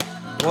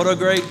What a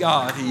great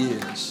God He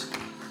is.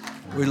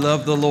 We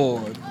love the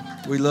Lord.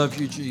 We love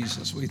you,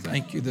 Jesus. We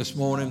thank you this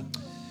morning.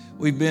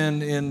 We've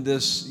been in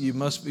this You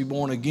Must Be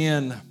Born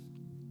Again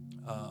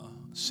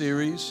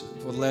series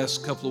for the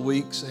last couple of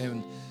weeks,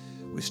 and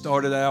we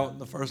started out in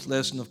the first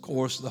lesson, of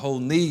course, the whole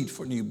need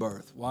for new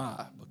birth.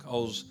 Why?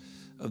 Because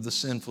of the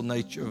sinful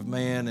nature of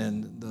man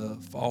and the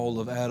fall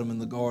of Adam in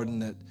the garden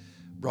that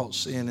brought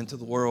sin into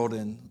the world,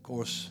 and of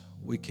course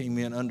we came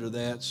in under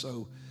that.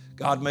 So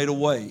God made a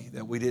way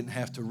that we didn't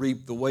have to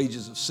reap the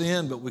wages of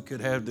sin, but we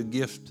could have the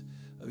gift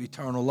of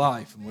eternal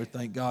life, and we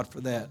thank God for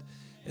that.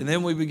 And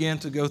then we began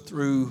to go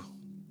through,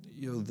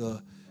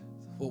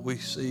 what we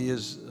see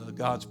is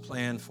God's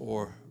plan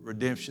for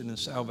redemption and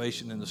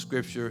salvation in the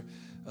Scripture.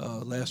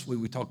 Last week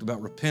we talked about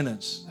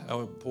repentance, how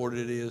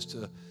important it is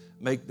to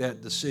make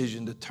that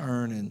decision to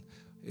turn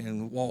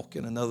and walk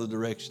in another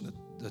direction,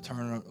 to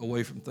turn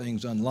away from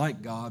things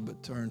unlike God,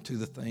 but turn to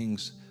the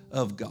things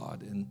of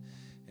God and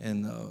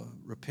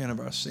repent of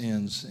our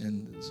sins.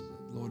 And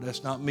Lord,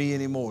 that's not me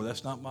anymore.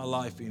 That's not my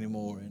life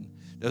anymore. And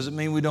doesn't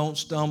mean we don't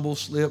stumble,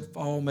 slip,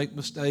 fall, make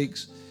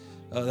mistakes.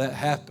 That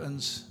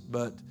happens.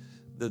 But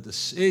the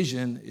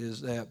decision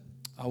is that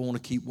I want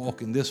to keep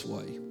walking this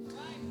way. You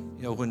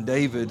know, when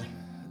David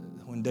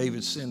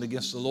sinned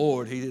against the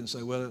Lord, he didn't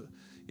say, well,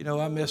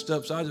 I messed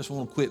up, so I just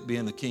want to quit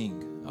being the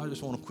king. I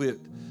just want to quit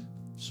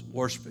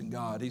worshiping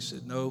God. He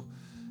said, no,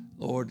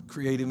 Lord,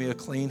 create in me a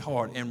clean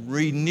heart and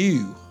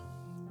renew.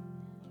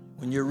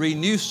 When you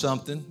renew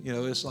something,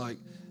 it's like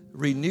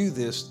renew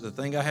this. The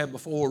thing I had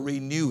before,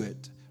 renew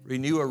it.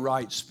 Renew a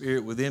right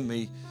spirit within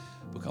me,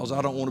 because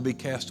I don't want to be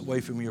cast away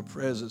from your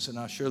presence, and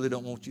I surely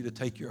don't want you to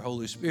take your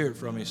Holy Spirit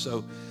from me.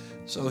 So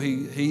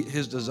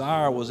his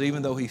desire was,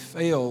 even though he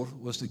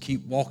failed, was to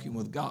keep walking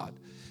with God.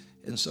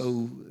 And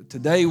so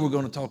today we're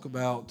going to talk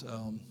about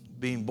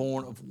being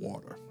born of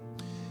water.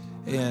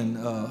 And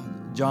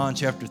John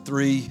chapter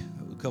 3,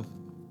 a couple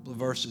of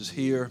verses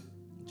here.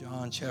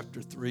 John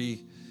chapter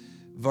 3,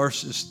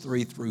 verses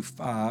 3 through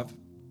 5.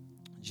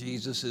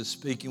 Jesus is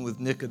speaking with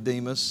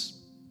Nicodemus.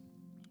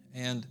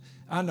 And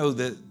I know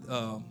that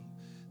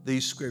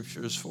these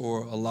scriptures,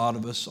 for a lot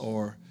of us,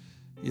 are,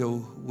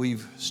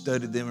 we've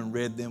studied them and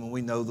read them and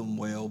we know them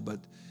well. But,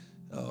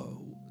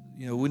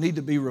 we need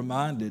to be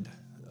reminded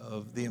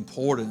of the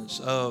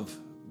importance of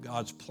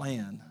God's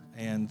plan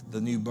and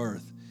the new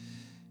birth.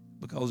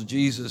 Because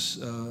Jesus,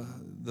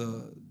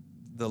 the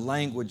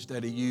language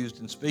that he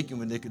used in speaking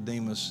with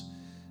Nicodemus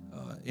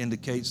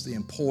indicates the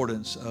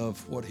importance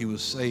of what he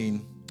was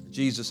saying.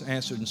 Jesus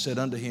answered and said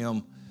unto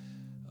him,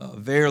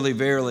 verily,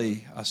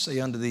 verily, I say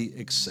unto thee,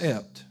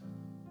 except.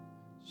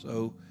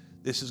 So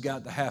this has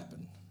got to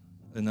happen.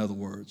 In other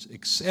words,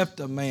 except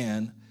a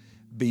man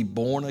be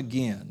born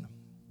again,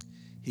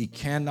 he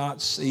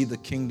cannot see the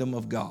kingdom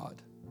of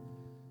God.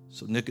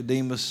 So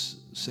Nicodemus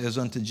says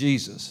unto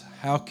Jesus,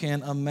 how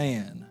can a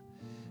man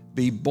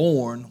be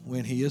born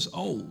when he is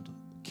old?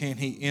 Can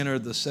he enter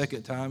the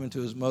second time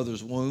into his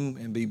mother's womb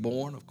and be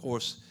born? Of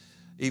course,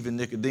 even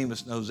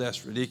Nicodemus knows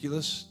that's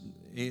ridiculous.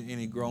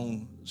 Any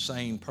grown,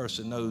 sane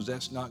person knows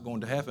that's not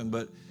going to happen,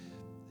 but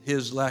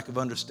his lack of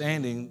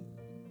understanding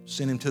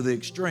sent him to the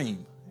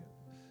extreme.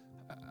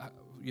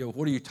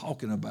 What are you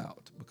talking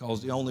about?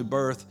 Because the only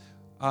birth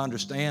I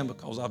understand,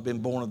 because I've been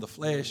born of the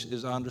flesh,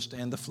 is I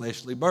understand the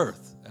fleshly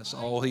birth. That's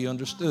all he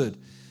understood.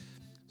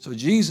 So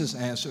Jesus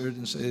answered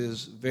and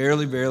says,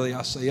 verily, verily,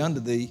 I say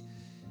unto thee,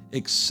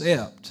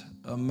 except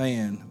a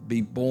man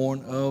be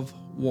born of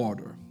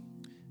water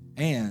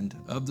and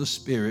of the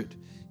Spirit,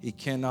 he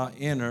cannot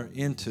enter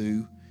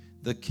into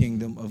the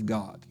kingdom of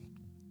God.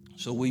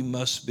 So we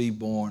must be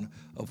born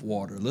of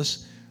water.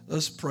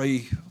 Let's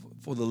pray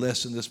for the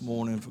lesson this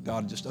morning, for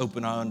God to just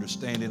open our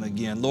understanding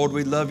again. Lord,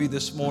 we love you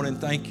this morning.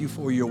 Thank you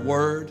for your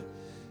word.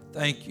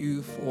 Thank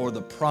you for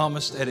the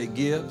promise that it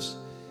gives.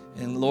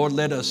 And Lord,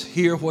 let us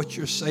hear what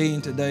you're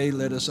saying today.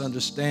 Let us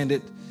understand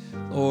it.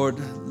 Lord,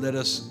 let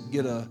us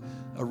get a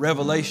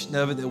revelation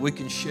of it, that we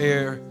can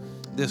share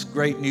this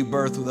great new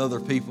birth with other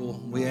people.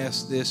 We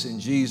ask this in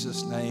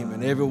Jesus' name.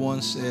 And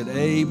everyone said,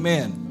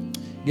 amen.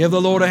 Give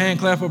the Lord a hand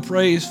clap of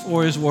praise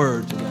for his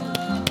word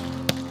today.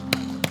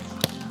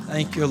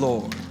 Thank you,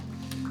 Lord.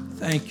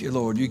 Thank you,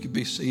 Lord. You can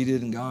be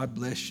seated, and God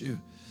bless you.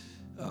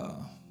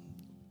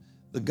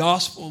 The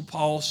gospel,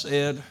 Paul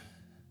said,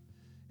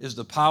 is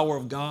the power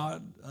of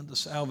God unto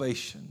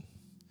salvation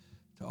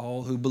to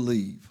all who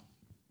believe.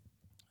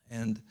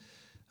 And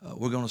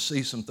we're going to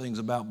see some things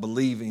about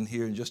believing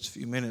here in just a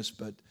few minutes,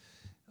 but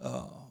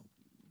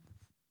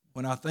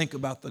when I think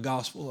about the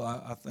gospel,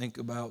 I think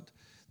about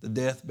the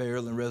death,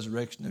 burial, and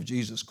resurrection of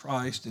Jesus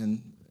Christ.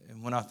 And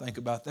when I think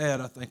about that,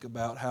 I think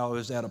about how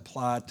is that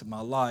applied to my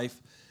life.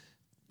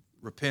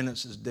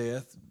 Repentance is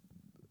death,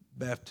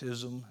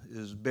 baptism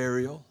is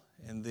burial,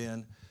 and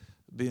then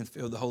being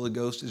filled with the Holy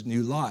Ghost is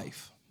new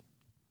life.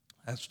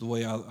 That's the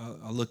way I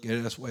look at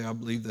it. That's the way I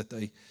believe that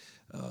they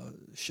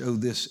show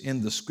this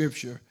in the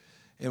Scripture.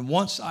 And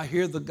once I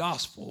hear the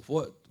gospel,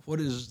 what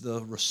is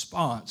the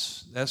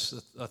response? That's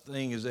the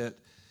thing, is that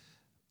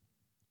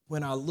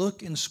when I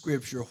look in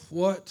Scripture,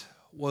 what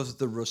was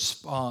the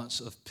response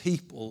of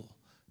people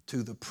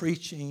to the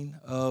preaching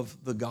of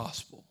the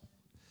gospel.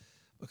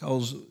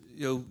 Because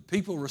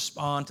people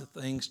respond to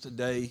things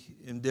today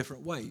in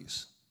different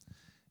ways,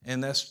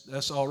 and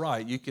that's all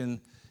right. You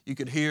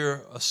could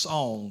hear a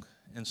song,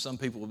 and some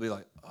people will be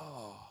like,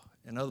 "Oh,"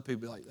 and other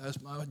people will be like,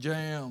 "That's my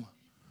jam."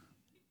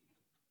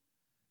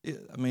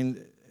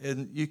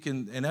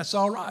 And that's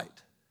all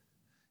right.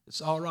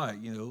 It's all right.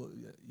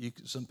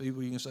 Some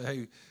people you can say,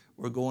 "Hey,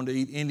 we're going to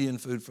eat Indian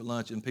food for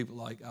lunch," and people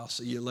are like, "I'll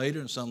see you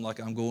later," and some like,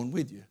 "I'm going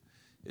with you."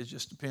 It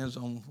just depends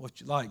on what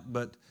you like.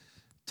 But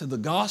to the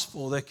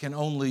gospel, there can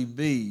only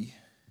be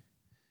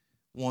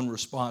one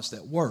response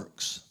that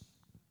works.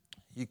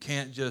 You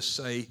can't just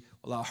say,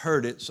 "Well, I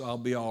heard it, so I'll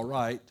be all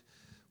right."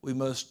 We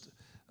must,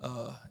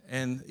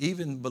 and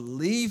even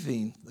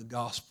believing the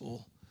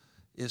gospel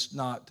is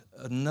not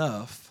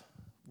enough.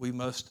 We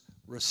must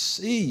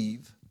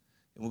receive,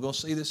 and we're going to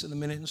see this in a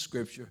minute in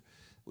Scripture.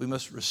 We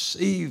must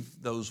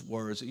receive those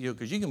words,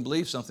 because you can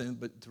believe something,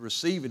 but to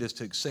receive it is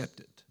to accept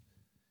it.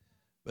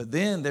 But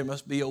then there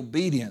must be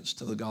obedience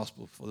to the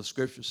gospel, for the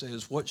Scripture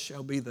says, "What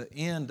shall be the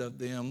end of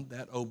them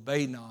that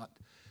obey not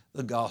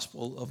the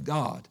gospel of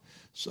God?"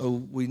 So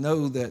we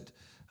know that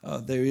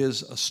there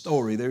is a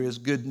story, there is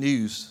good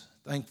news.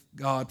 Thank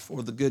God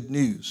for the good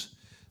news,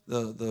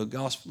 the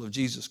gospel of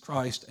Jesus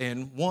Christ.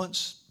 And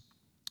once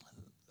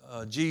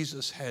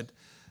Jesus had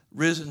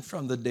risen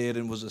from the dead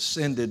and was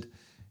ascended,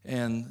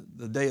 and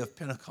the day of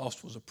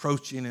Pentecost was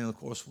approaching, and of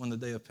course when the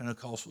day of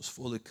Pentecost was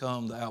fully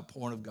come, the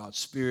outpouring of God's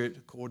Spirit,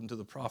 according to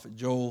the prophet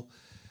Joel,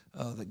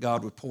 that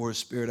God would pour His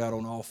Spirit out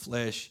on all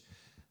flesh,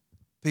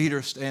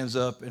 Peter stands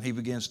up and he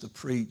begins to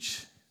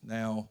preach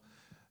now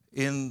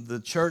in the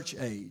church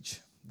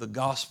age the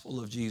gospel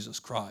of Jesus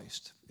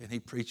Christ. And he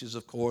preaches,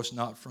 of course,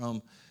 not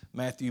from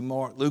Matthew,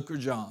 Mark, Luke, or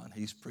John.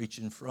 He's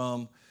preaching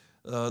from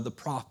the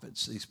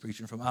prophets. He's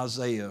preaching from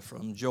Isaiah,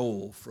 from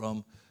Joel,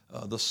 from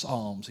the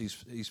Psalms.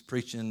 He's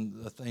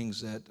preaching the things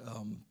that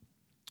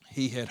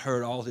he had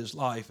heard all his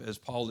life, as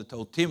Paul had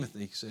told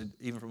Timothy. He said,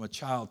 "Even from a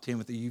child,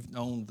 Timothy, you've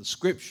known the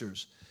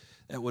Scriptures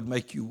that would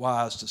make you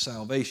wise to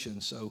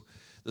salvation." So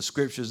the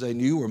Scriptures they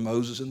knew were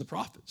Moses and the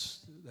prophets.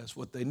 That's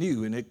what they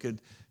knew, and it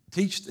could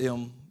teach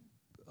them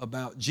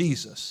about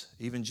Jesus.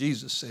 Even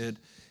Jesus said,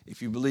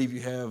 "If you believe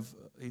you have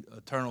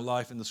eternal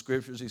life in the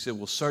Scriptures," he said,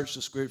 "well, search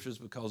the Scriptures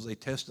because they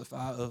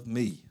testify of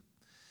me."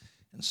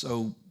 And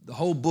so the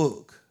whole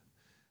book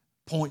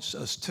points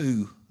us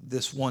to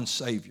this one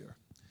Savior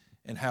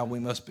and how we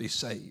must be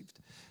saved.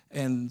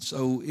 And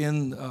so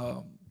in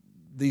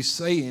these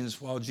sayings,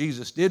 while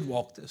Jesus did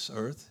walk this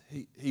earth,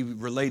 he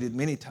related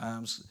many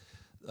times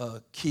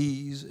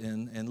keys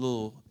and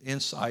little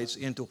insights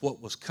into what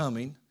was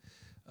coming,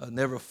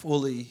 never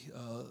fully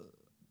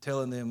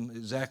telling them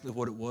exactly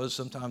what it was.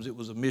 Sometimes it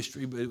was a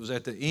mystery, but it was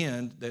at the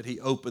end that he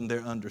opened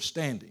their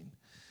understanding.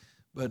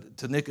 But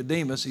to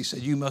Nicodemus, he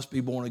said, "You must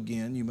be born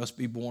again. You must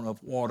be born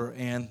of water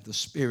and the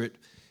Spirit."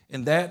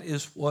 And that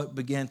is what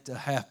began to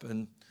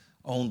happen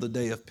on the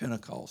day of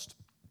Pentecost.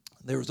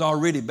 There was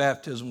already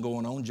baptism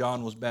going on.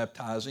 John was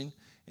baptizing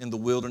in the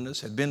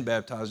wilderness, had been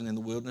baptizing in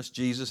the wilderness.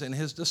 Jesus and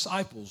his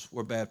disciples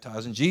were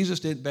baptizing.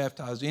 Jesus didn't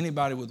baptize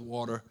anybody with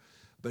water,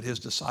 but his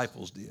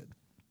disciples did.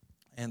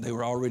 And they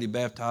were already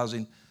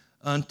baptizing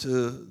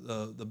unto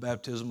the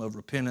baptism of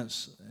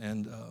repentance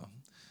and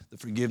the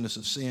forgiveness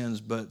of sins.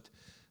 But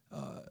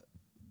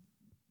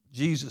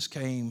Jesus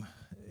came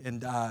and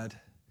died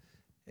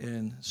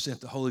and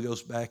sent the Holy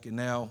Ghost back, and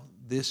now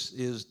this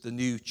is the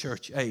new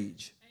church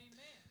age.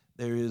 Amen.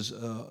 There is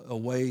a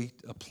way,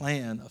 a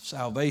plan of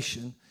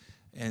salvation,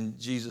 and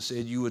Jesus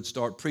said you would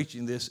start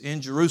preaching this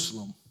in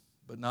Jerusalem,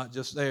 but not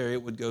just there.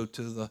 It would go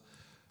to the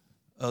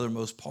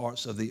othermost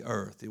parts of the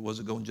earth. It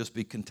wasn't going to just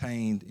be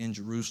contained in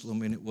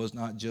Jerusalem, and it was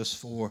not just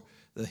for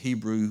the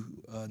Hebrew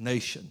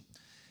nation.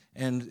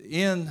 And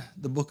in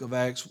the book of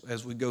Acts,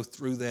 as we go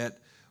through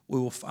that, we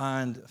will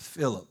find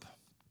Philip,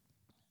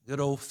 good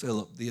old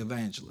Philip, the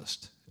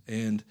evangelist.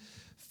 And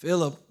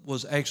Philip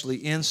was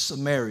actually in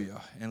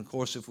Samaria. And of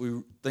course, if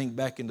we think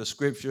back into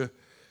Scripture,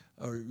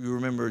 you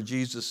remember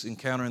Jesus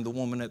encountering the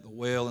woman at the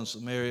well in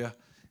Samaria,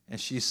 and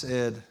she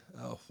said,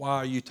 "Why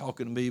are you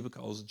talking to me?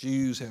 Because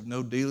Jews have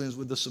no dealings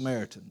with the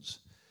Samaritans."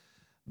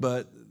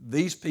 But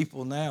these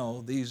people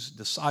now, these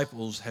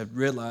disciples, have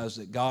realized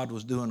that God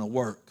was doing a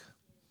work,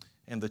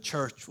 and the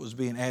church was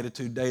being added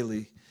to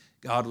daily.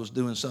 God was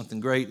doing something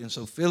great. And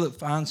so Philip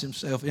finds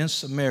himself in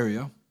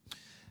Samaria,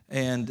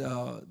 and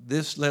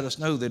this let us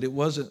know that it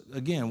wasn't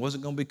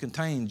going to be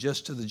contained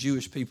just to the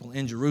Jewish people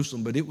in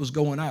Jerusalem, but it was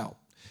going out.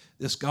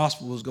 This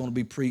gospel was going to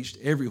be preached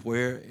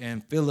everywhere,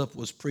 and Philip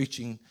was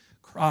preaching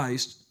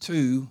Christ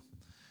to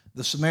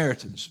the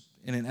Samaritans.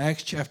 And in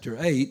Acts chapter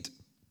 8,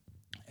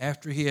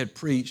 after he had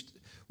preached,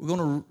 we're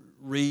going to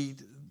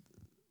read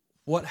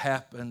what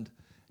happened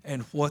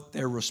and what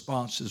their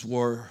responses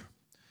were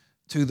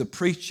to the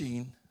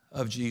preaching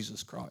of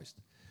Jesus Christ.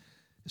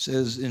 It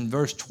says in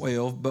verse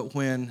 12, "But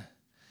when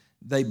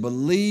they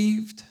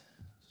believed,"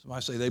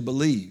 somebody say they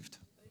believed.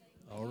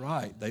 All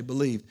right, they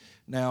believed.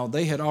 Now,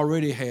 they had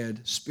already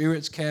had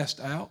spirits cast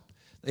out.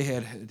 They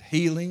had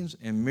healings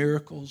and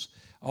miracles.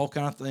 All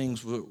kind of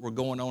things were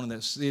going on in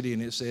that city,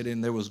 and it said,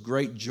 and there was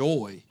great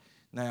joy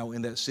now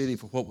in that city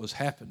for what was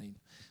happening.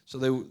 So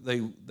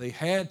they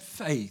had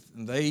faith,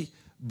 and they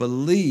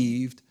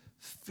believed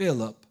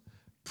Philip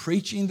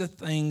preaching the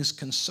things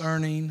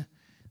concerning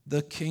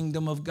the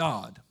kingdom of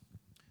God.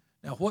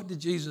 Now, what did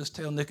Jesus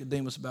tell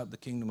Nicodemus about the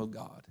kingdom of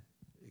God?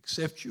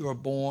 Except you are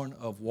born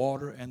of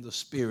water and the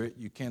Spirit,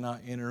 you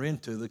cannot enter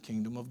into the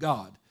kingdom of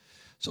God.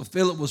 So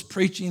Philip was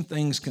preaching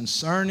things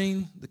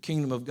concerning the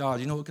kingdom of God.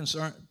 You know what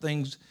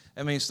things,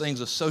 that means things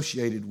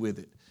associated with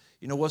it.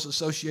 You know what's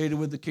associated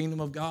with the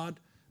kingdom of God?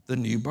 The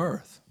new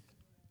birth.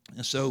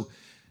 And so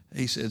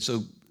he said,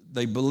 so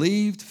they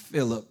believed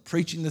Philip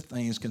preaching the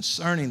things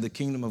concerning the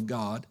kingdom of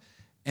God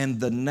and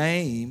the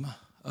name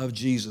of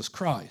Jesus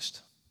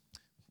Christ.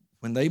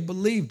 When they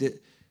believed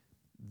it,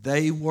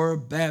 they were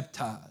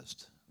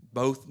baptized,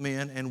 both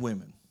men and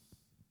women.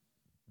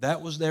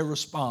 That was their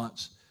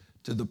response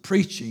to the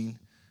preaching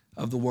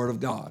of the Word of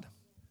God.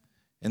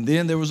 And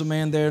then there was a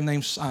man there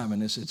named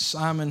Simon. It said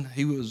Simon,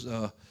 he was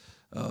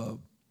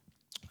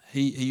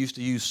he used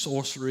to use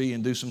sorcery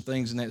and do some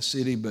things in that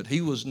city, but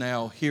he was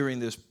now hearing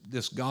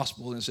this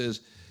gospel, and it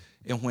says,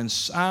 and when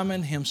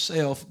Simon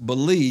himself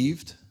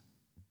believed,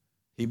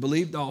 he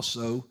believed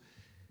also,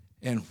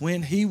 and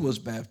when he was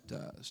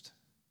baptized,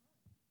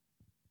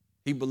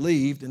 he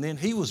believed, and then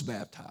he was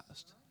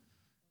baptized.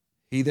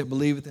 He that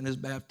believeth and is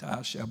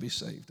baptized shall be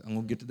saved. I'm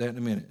going to get to that in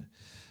a minute.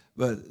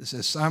 But it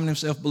says, Simon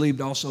himself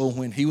believed also.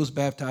 When he was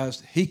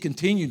baptized, he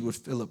continued with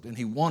Philip, and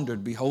he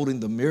wondered, beholding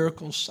the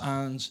miracle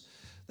signs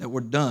that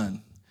were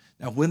done.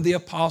 Now, when the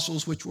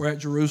apostles which were at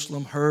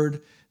Jerusalem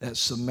heard that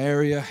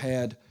Samaria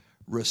had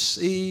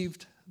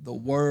received the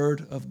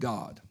word of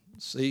God.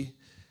 See,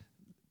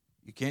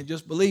 you can't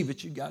just believe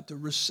it, you got to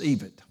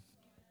receive it.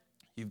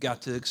 You've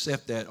got to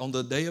accept that. On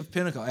the day of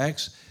Pentecost,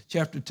 Acts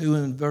chapter 2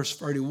 and verse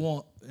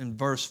 41,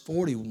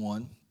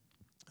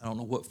 I don't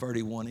know what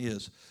 31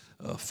 is,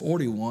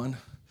 41,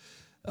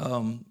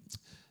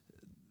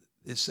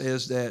 it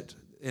says that,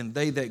 and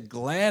they that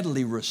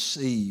gladly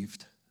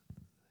received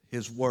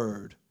his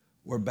word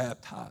were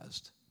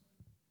baptized.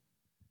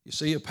 You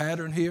see a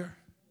pattern here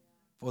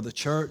for the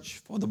church,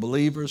 for the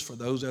believers, for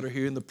those that are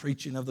hearing the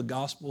preaching of the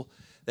gospel,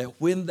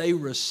 that when they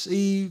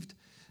received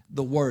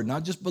the word,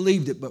 not just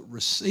believed it, but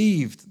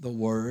received the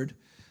word,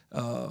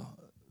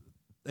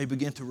 they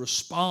began to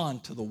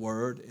respond to the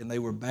word, and they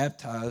were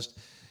baptized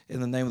in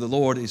the name of the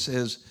Lord. He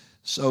says,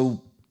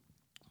 so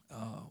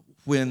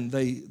when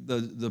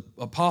the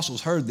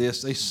apostles heard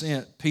this, they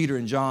sent Peter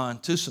and John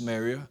to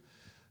Samaria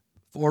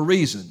for a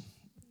reason.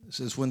 It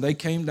says, when they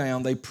came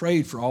down, they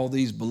prayed for all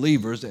these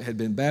believers that had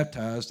been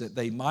baptized that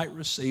they might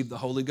receive the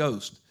Holy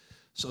Ghost.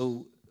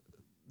 So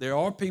there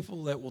are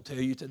people that will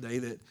tell you today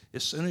that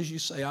as soon as you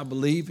say, I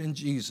believe in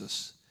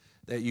Jesus,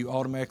 that you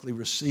automatically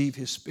receive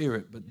his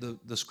Spirit. But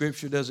the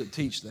Scripture doesn't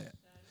teach that.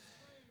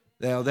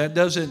 Now, that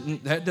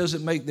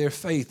doesn't make their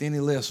faith any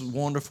less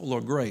wonderful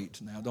or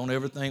great. Now, don't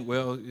ever think,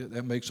 well,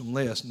 that makes them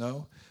less.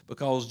 No,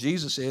 because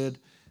Jesus said,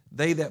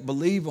 they that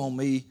believe on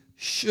me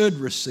should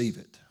receive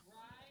it.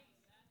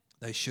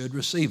 They should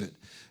receive it.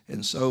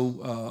 And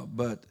so,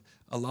 but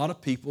a lot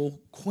of people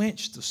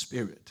quench the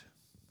Spirit.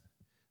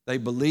 They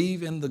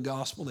believe in the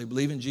gospel. They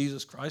believe in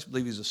Jesus Christ,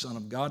 believe he's the Son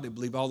of God. They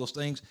believe all those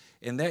things,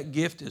 and that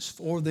gift is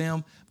for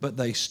them, but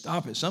they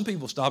stop it. Some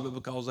people stop it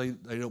because they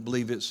don't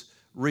believe it's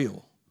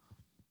real.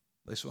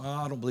 They say, well,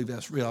 I don't believe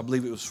that's real. I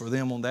believe it was for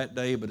them on that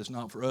day, but it's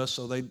not for us,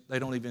 so they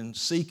don't even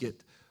seek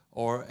it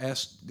or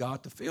ask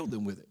God to fill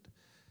them with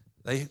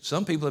it.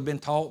 Some people have been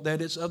taught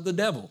that it's of the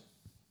devil.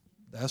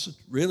 That's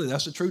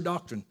a true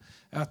doctrine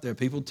out there.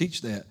 People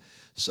teach that.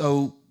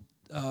 So,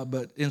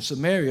 but in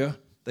Samaria,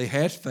 they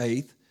had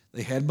faith.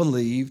 They had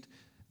believed.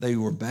 They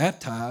were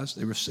baptized.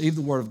 They received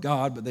the word of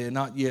God, but they had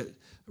not yet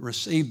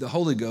received the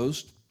Holy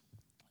Ghost.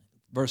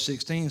 Verse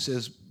 16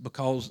 says,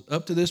 because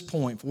up to this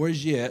point, for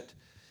as yet,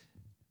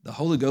 the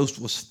Holy Ghost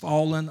was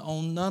fallen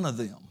on none of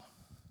them.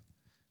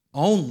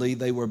 Only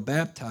they were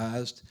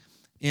baptized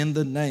in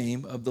the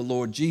name of the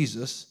Lord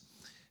Jesus.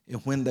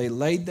 And when they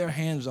laid their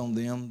hands on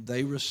them,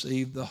 they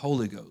received the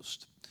Holy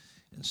Ghost.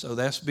 And so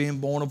that's being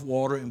born of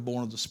water and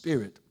born of the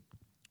Spirit.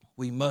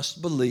 We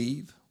must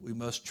believe. We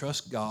must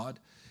trust God.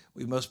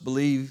 We must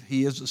believe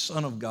he is the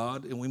Son of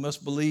God, and we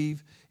must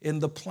believe in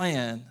the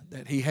plan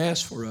that he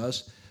has for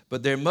us.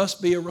 But there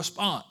must be a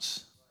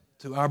response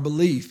to our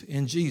belief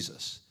in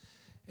Jesus.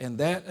 And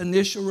that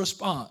initial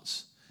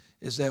response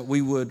is that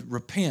we would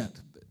repent.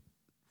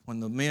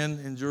 When the men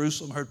in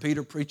Jerusalem heard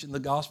Peter preaching the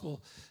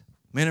gospel,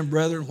 men and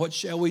brethren, what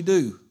shall we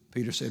do?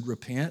 Peter said,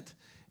 repent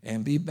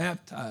and be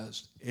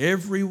baptized,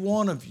 every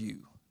one of you.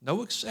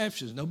 No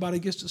exceptions. Nobody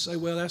gets to say,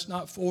 well, that's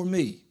not for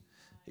me.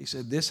 He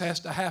said, this has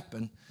to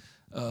happen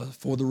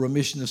for the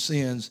remission of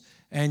sins,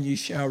 and ye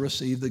shall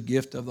receive the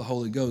gift of the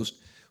Holy Ghost.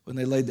 When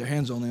they laid their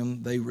hands on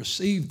them, they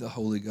received the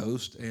Holy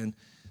Ghost. And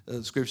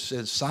the Scripture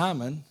says,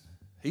 Simon,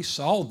 he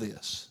saw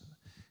this.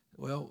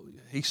 Well,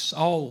 he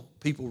saw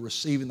people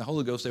receiving the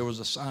Holy Ghost. There was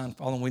a sign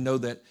following. We know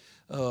that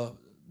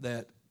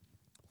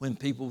when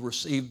people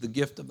receive the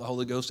gift of the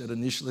Holy Ghost, that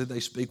initially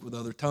they speak with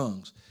other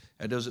tongues.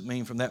 That doesn't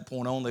mean from that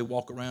point on they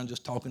walk around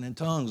just talking in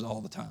tongues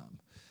all the time.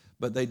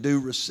 But they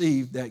do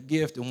receive that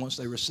gift, and once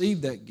they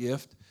receive that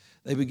gift,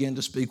 they begin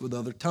to speak with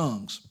other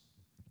tongues.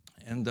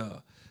 And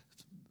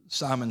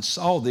Simon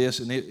saw this,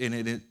 and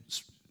it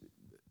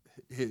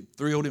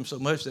thrilled him so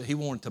much that he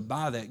wanted to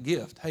buy that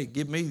gift. Hey,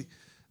 give me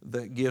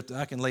that gift that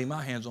I can lay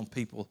my hands on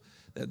people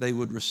that they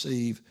would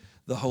receive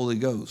the Holy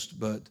Ghost.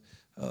 But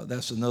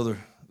that's another,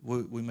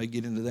 we may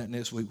get into that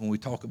next week when we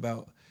talk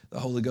about the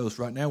Holy Ghost.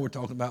 Right now we're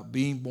talking about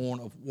being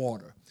born of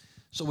water.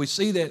 So we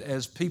see that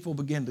as people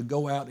begin to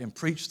go out and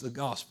preach the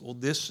gospel,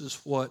 this is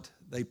what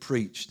they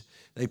preached.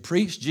 They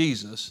preached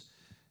Jesus,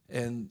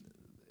 and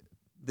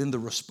then the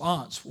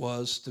response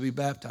was to be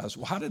baptized.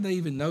 Well, how did they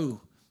even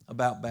know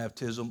about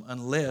baptism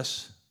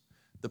unless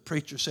the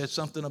preacher said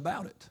something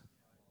about it?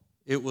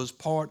 It was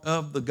part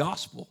of the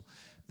gospel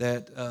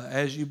that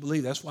as you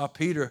believe, that's why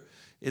Peter,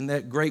 in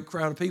that great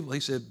crowd of people, he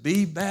said,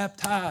 be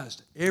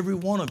baptized, every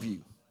one of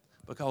you,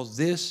 because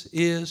this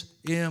is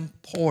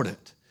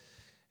important.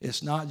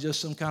 It's not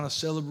just some kind of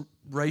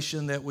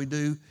celebration that we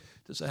do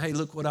to say, hey,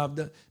 look what I've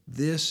done.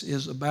 This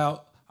is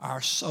about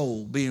our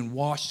soul being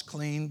washed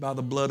clean by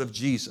the blood of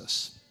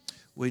Jesus.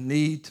 We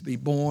need to be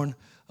born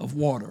of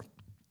water.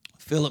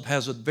 Philip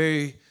has a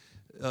very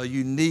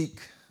unique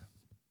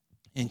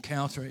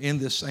encounter in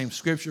this same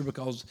scripture,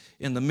 because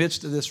in the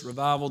midst of this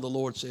revival, the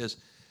Lord says,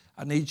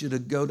 I need you to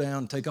go down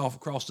and take off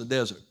across the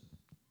desert.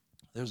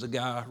 There's a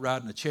guy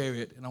riding a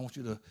chariot, and I want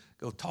you to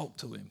go talk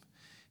to him.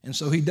 And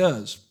so he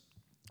does.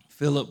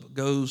 Philip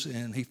goes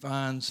and he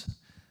finds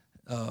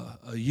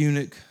a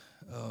eunuch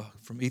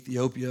from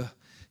Ethiopia.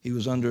 He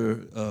was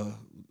under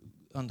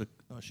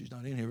she's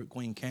not in here, but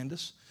Queen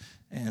Candace.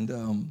 And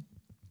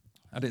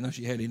I didn't know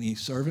she had any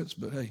servants,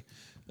 but hey.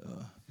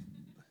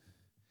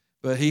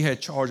 But he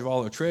had charge of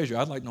all her treasure.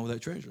 I'd like to know where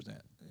that treasure's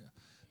at.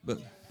 Yeah.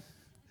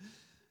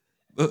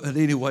 But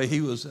anyway,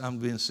 he was, I'm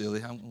being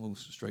silly. I'm going to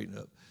straighten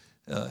up.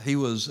 He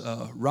was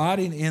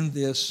riding in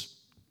this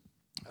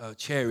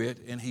chariot,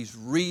 and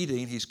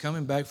he's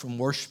coming back from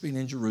worshiping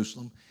in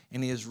Jerusalem,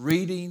 and he is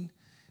reading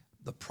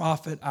the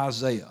prophet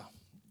Isaiah.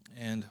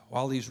 And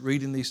while he's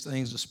reading these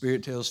things, the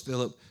Spirit tells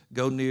Philip,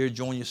 go near,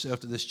 join yourself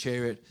to this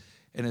chariot.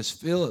 And as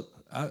Philip,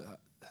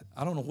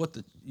 I don't know what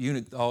the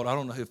eunuch thought. I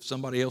don't know if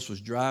somebody else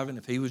was driving,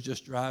 if he was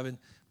just driving,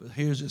 but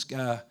here's this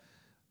guy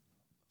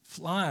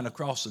flying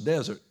across the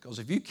desert. Because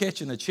if you're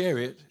catching a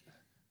chariot,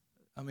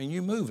 I mean,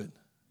 you're moving,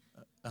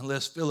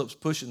 unless Philip's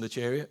pushing the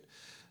chariot,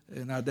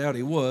 and I doubt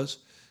he was,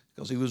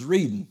 because he was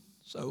reading.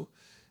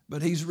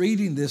 But he's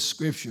reading this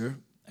scripture,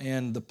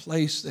 and the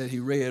place that he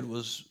read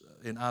was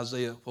in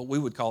Isaiah, what we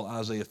would call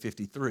Isaiah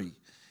 53.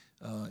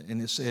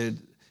 And it said,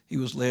 he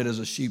was led as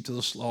a sheep to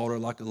the slaughter,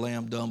 like a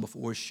lamb dumb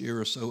before his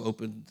shearer, so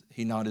opened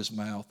he not his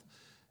mouth.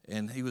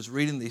 And he was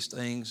reading these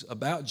things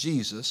about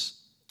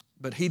Jesus,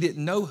 but he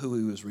didn't know who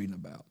he was reading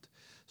about.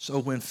 So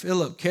when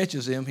Philip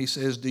catches him, he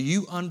says, do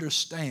you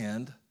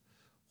understand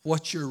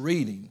what you're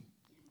reading?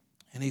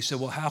 And he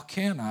said, well, how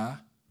can I,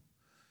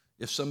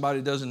 if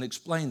somebody doesn't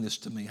explain this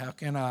to me? How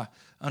can I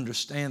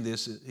understand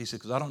this? He said,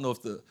 because I don't know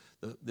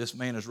if this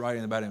man is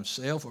writing about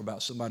himself or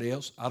about somebody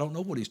else. I don't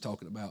know what he's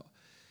talking about.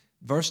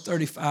 Verse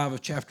 35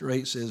 of chapter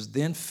 8 says,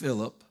 then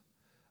Philip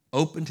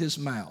opened his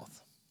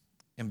mouth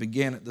and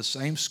began at the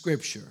same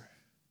scripture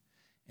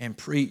and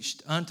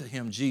preached unto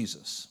him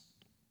Jesus.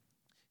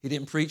 He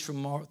didn't preach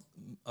from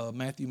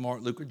Matthew,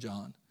 Mark, Luke, or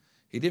John.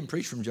 He didn't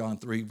preach from John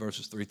 3,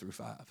 verses 3 through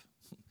 5.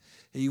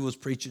 He was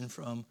preaching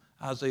from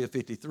Isaiah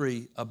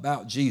 53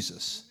 about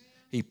Jesus.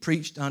 He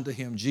preached unto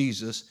him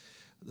Jesus,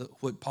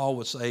 what Paul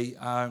would say,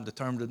 I am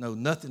determined to know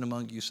nothing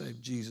among you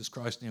save Jesus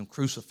Christ and him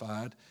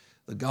crucified.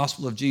 The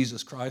gospel of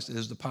Jesus Christ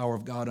is the power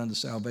of God unto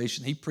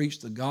salvation. He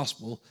preached the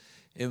gospel,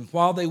 and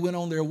while they went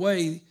on their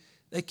way,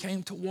 they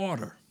came to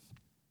water.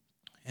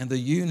 And the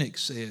eunuch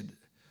said,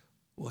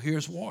 well,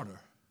 here's water.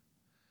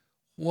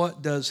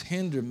 What does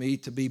hinder me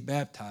to be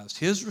baptized?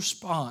 His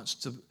response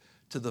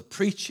to the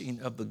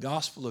preaching of the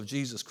gospel of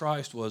Jesus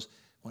Christ was,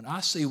 when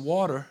I see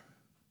water,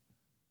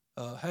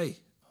 hey,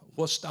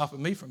 what's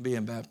stopping me from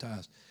being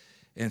baptized?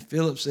 And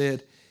Philip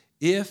said,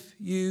 if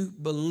you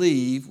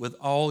believe with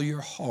all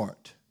your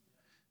heart,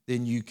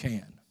 then you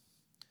can.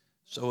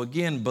 So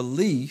again,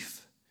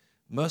 belief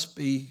must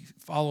be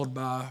followed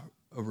by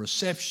a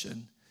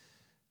reception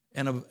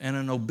and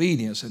an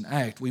obedience, an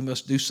act. We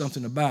must do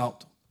something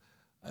about.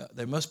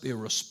 There must be a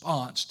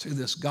response to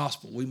this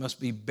gospel. We must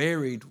be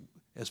buried,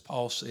 as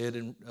Paul said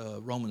in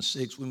Romans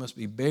 6, we must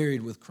be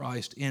buried with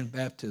Christ in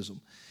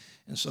baptism.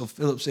 And so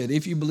Philip said,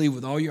 if you believe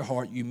with all your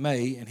heart, you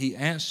may. And he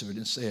answered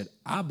and said,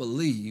 I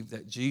believe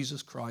that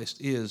Jesus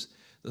Christ is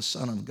the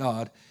Son of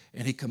God.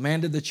 And he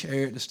commanded the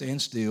chariot to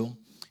stand still,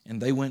 and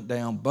they went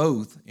down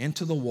both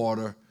into the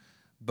water,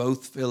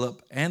 both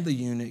Philip and the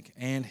eunuch,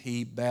 and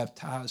he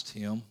baptized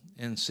him.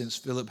 And since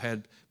Philip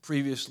had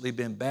previously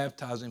been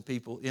baptizing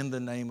people in the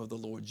name of the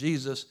Lord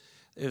Jesus,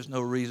 there's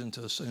no reason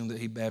to assume that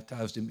he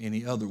baptized him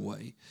any other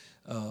way.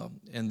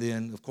 And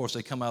then, of course,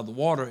 they come out of the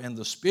water, and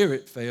the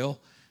Spirit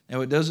fell. Now,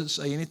 it doesn't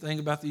say anything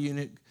about the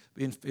eunuch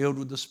being filled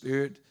with the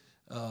Spirit.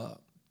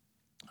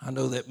 I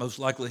know that most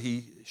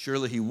likely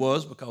surely he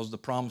was, because the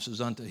promise is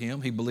unto him.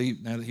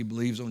 Now that he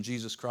believes on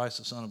Jesus Christ,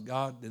 the Son of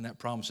God, then that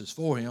promise is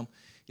for him.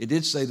 It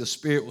did say the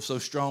Spirit was so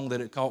strong that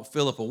it caught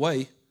Philip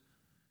away,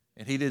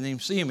 and he didn't even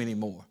see him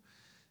anymore.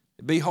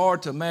 It'd be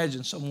hard to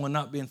imagine someone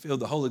not being filled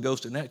with the Holy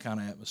Ghost in that kind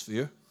of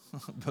atmosphere.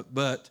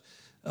 but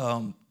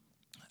I'm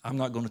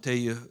not going to tell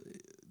you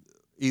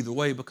either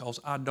way, because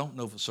I don't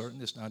know for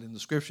certain. It's not in the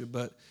Scripture,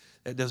 but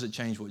that doesn't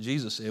change what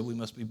Jesus said. We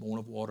must be born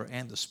of water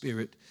and the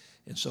Spirit.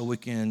 And so we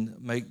can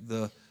make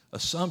the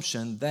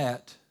assumption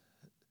that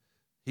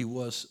he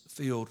was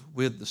filled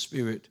with the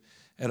Spirit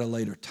at a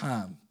later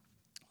time,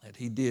 that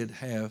he did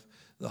have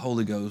the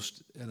Holy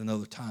Ghost at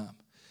another time.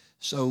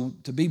 So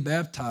to be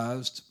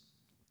baptized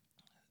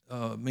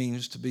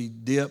means to be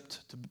dipped,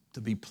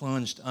 to be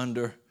plunged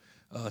under,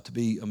 to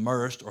be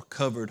immersed or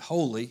covered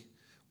wholly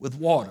with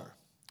water.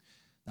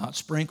 Not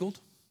sprinkled.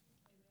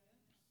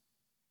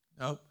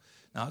 Nope,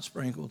 not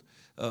sprinkled.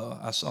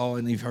 I saw,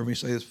 and you've heard me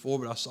say this before,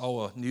 but I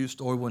saw a news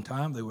story one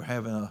time. They were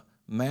having a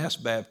mass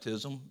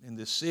baptism in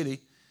this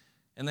city,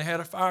 and they had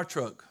a fire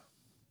truck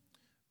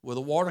with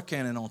a water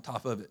cannon on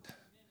top of it,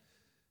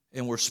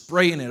 and were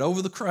spraying it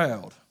over the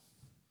crowd.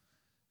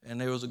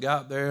 And there was a guy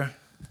up there,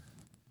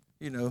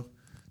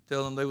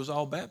 telling them they was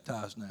all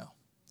baptized now.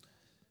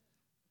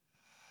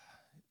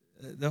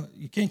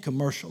 You can't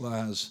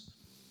commercialize,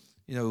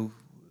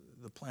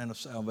 the plan of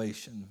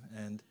salvation.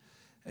 And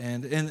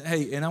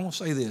hey, and I want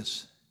to say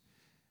this,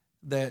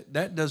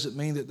 that doesn't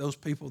mean that those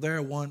people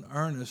there weren't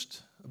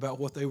earnest about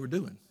what they were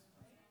doing.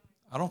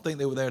 I don't think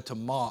they were there to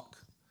mock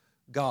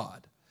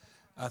God.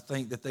 I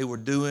think that they were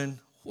doing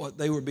what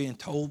they were being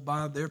told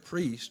by their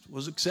priest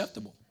was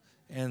acceptable.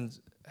 And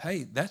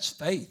hey, that's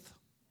faith.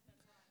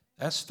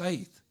 That's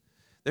faith.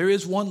 There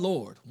is one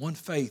Lord, one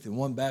faith, and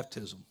one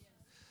baptism.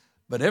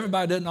 But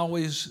everybody doesn't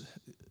always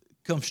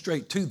come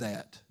straight to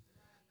that.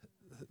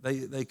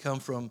 They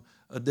come from,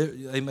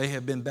 they may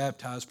have been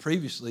baptized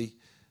previously,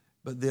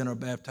 but then are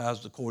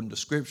baptized according to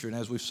Scripture. And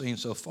as we've seen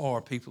so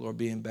far, people are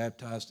being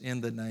baptized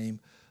in the name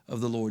of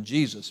the Lord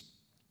Jesus.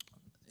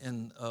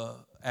 In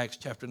Acts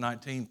chapter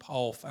 19,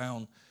 Paul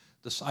found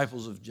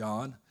disciples of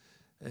John,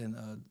 and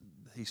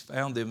he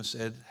found them and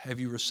said,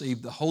 have you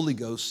received the Holy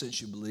Ghost since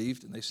you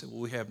believed? And they said,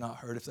 well, we have not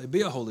heard if there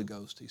be a Holy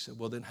Ghost. He said,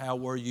 well, then how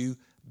were you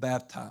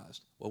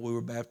baptized? Well, we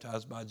were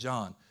baptized by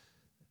John.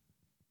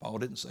 Paul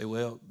didn't say,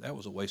 well, that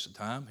was a waste of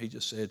time. He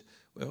just said,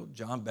 well,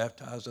 John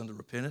baptized unto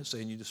repentance,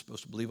 saying you're just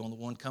supposed to believe on the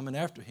one coming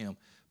after him.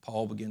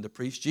 Paul began to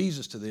preach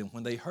Jesus to them.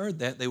 When they heard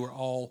that, they were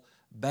all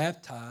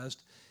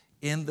baptized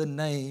in the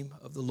name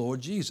of the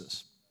Lord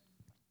Jesus.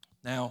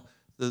 Now,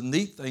 the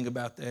neat thing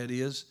about that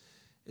is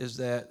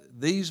that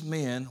these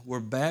men were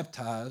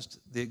baptized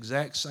the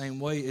exact same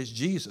way as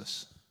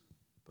Jesus,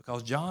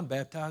 because John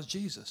baptized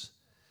Jesus.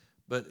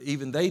 But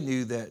even they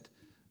knew that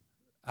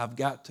I've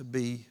got to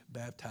be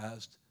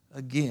baptized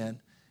again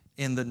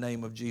in the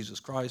name of Jesus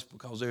Christ,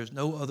 because there's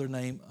no other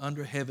name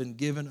under heaven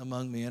given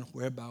among men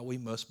whereby we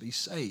must be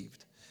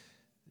saved.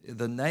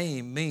 The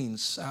name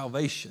means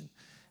salvation.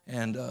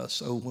 And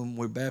so when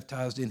we're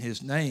baptized in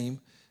his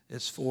name,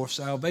 it's for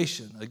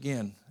salvation.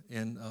 Again,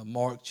 in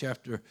Mark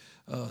chapter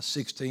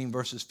 16,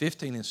 verses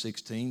 15 and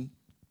 16,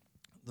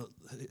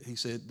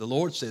 the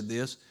Lord said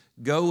this,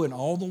 go in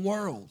all the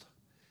world,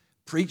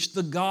 preach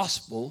the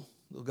gospel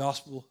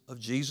of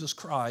Jesus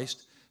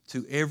Christ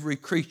to every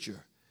creature.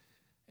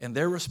 And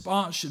their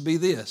response should be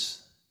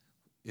this,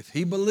 if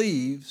he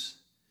believes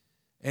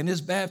and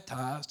is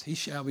baptized, he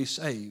shall be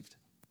saved.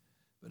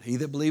 But he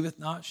that believeth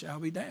not shall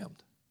be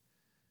damned.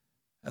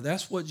 Now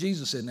that's what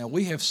Jesus said. Now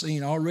we have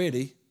seen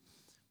already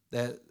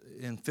that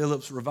in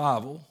Philip's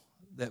revival,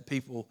 that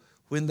people,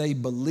 when they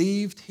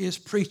believed his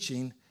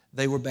preaching,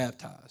 they were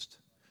baptized.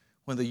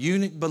 When the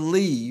eunuch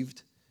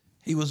believed,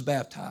 he was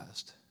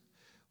baptized.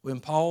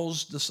 When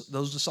those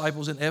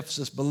disciples in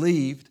Ephesus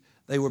believed,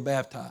 they were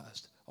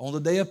baptized. On the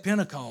day of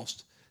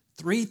Pentecost,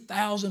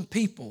 3,000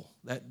 people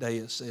that day,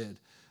 it said,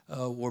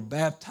 were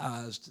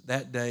baptized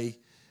that day,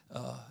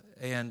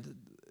 and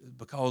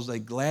because they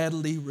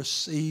gladly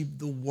received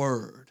the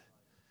word.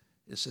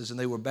 It says, and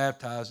they were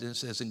baptized, and it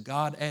says, and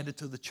God added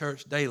to the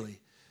church daily.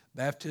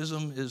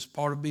 Baptism is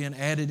part of being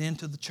added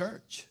into the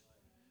church.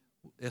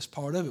 It's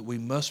part of it. We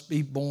must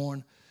be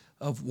born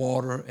of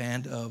water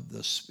and of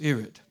the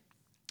Spirit.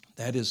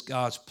 That is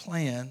God's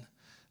plan,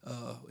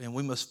 and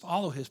we must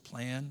follow his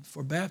plan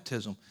for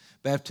baptism.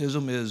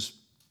 Baptism is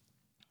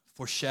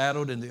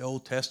foreshadowed in the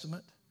Old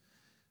Testament.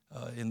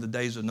 In the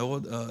days of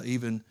Noah,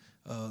 even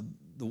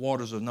the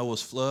waters of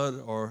Noah's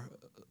flood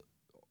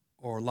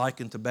are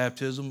likened to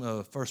baptism.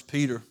 1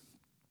 Peter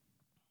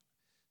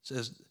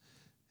says,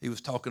 he was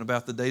talking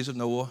about the days of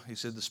Noah. He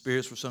said the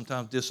spirits were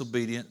sometimes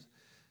disobedient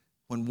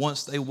when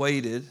once they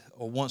waited,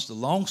 or once the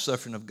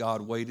long-suffering of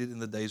God waited in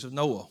the days of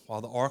Noah.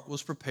 While the ark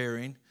was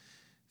preparing,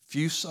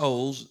 few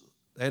souls,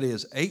 that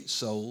is 8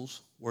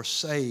 souls, were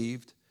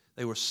saved.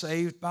 They were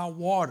saved by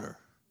water.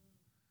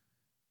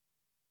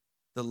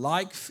 The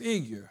like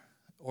figure,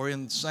 or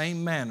in the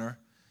same manner,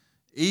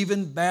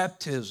 even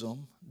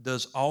baptism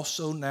does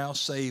also now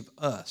save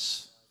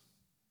us.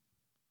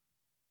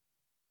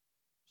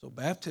 So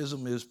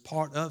baptism is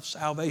part of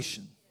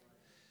salvation.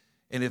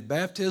 And if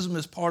baptism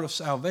is part of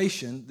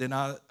salvation, then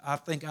I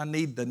think I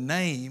need the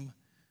name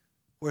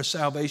where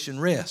salvation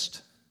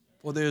rests.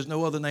 For there is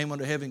no other name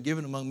under heaven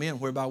given among men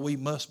whereby we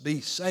must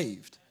be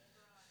saved.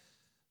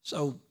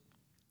 So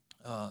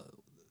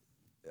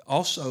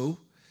also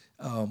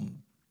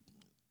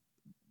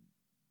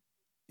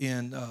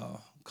in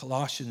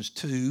Colossians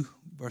 2,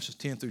 verses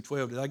 10 through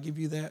 12, did I give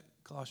you that?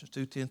 Colossians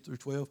 2, 10 through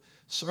 12.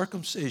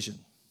 Circumcision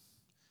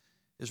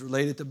is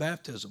related to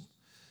baptism.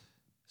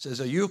 It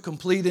says, are you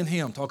complete in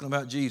him? Talking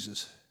about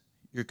Jesus.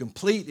 You're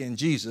complete in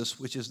Jesus,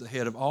 which is the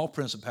head of all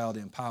principality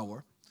and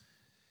power,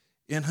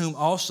 in whom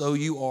also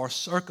you are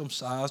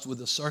circumcised with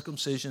a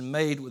circumcision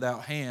made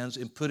without hands,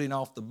 in putting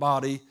off the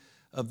body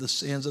of the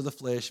sins of the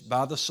flesh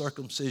by the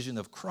circumcision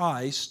of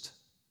Christ,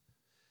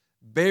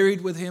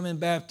 buried with him in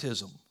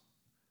baptism,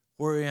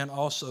 wherein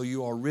also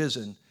you are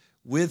risen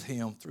with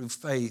him through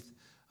faith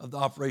of the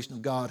operation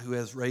of God who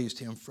has raised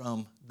him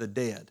from the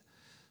dead.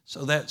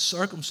 So that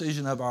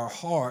circumcision of our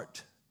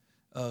heart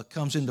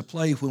comes into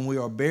play when we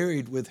are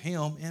buried with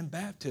him in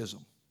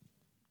baptism.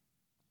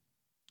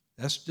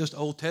 That's just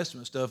Old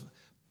Testament stuff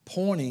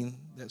pointing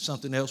that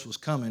something else was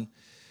coming.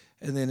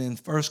 And then in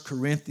 1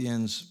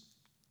 Corinthians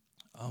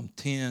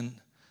 10,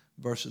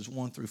 verses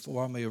 1 through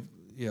 4, I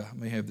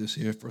may have this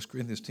here, 1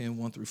 Corinthians 10,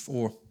 1 through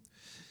 4.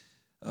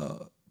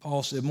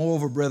 Paul said,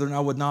 moreover, brethren, I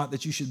would not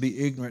that you should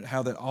be ignorant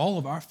how that all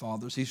of our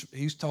fathers,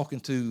 he's talking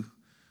to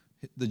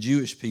the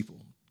Jewish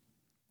people,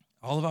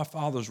 all of our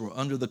fathers were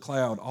under the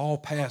cloud, all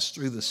passed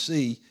through the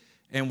sea,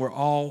 and were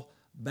all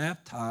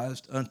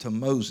baptized unto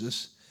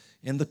Moses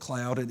in the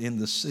cloud and in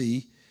the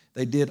sea.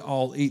 They did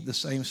all eat the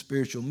same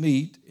spiritual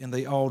meat, and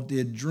they all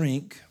did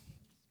drink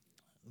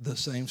the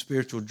same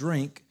spiritual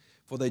drink,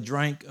 for they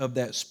drank of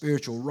that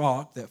spiritual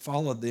rock that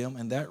followed them,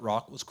 and that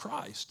rock was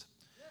Christ.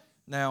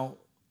 Now,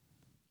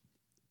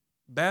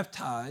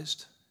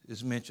 baptized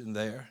is mentioned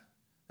there,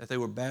 that they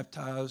were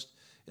baptized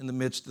in the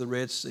midst of the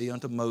Red Sea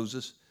unto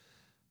Moses.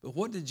 But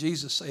what did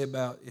Jesus say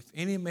about, if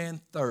any man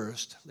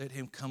thirst, let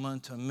him come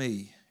unto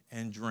me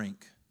and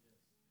drink?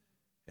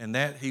 And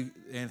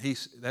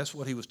that's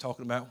what he was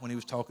talking about when he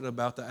was talking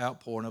about the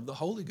outpouring of the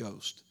Holy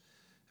Ghost.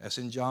 That's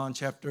in John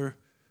chapter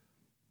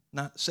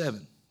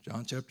 7.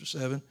 John chapter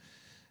 7.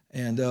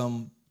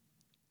 And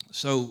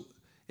so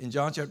in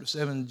John chapter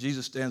 7,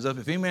 Jesus stands up.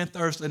 If any man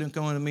thirst, let him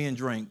come unto me and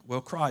drink.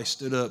 Well, Christ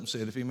stood up and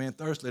said, if any man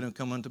thirst, let him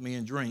come unto me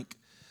and drink.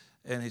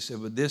 And he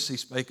said, but this he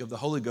spake of the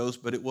Holy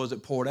Ghost, but it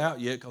wasn't poured out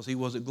yet because he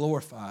wasn't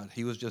glorified.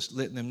 He was just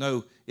letting them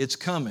know it's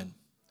coming.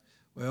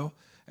 Well,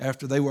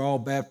 after they were all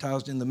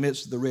baptized in the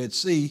midst of the Red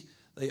Sea,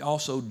 they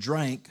also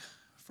drank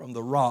from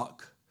the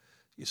rock.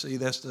 You see,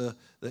 that's the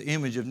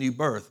image of new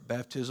birth,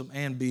 baptism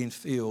and being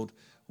filled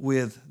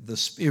with the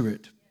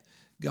Spirit.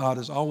 God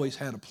has always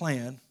had a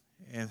plan,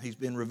 and he's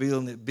been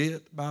revealing it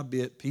bit by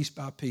bit, piece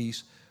by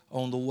piece,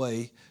 on the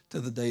way to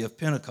the day of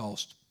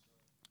Pentecost.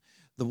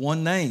 The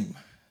one name.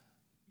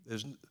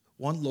 There's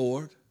one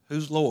Lord.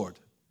 Who's Lord?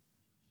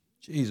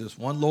 Jesus.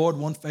 One Lord,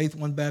 one faith,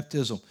 one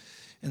baptism.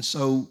 And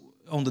so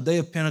on the day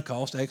of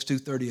Pentecost, Acts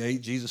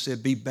 2:38, Jesus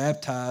said, be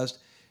baptized.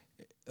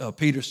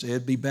 Peter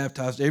said, be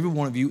baptized, every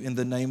one of you, in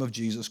the name of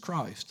Jesus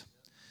Christ.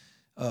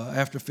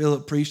 After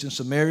Philip preached in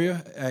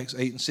Samaria, Acts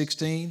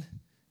 8:16,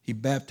 he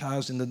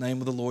baptized in the name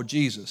of the Lord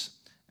Jesus.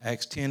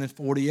 Acts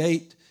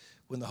 10:48,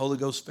 when the Holy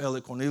Ghost fell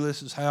at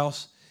Cornelius'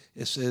 house,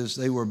 it says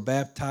they were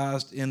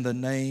baptized in the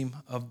name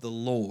of the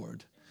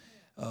Lord.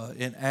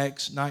 In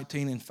Acts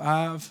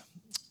 19:5,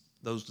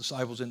 those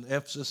disciples in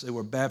Ephesus, they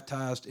were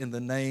baptized in the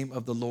name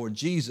of the Lord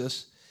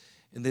Jesus.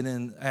 And then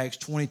in Acts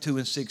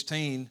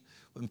 22:16,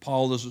 when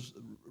Paul is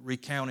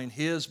recounting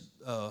his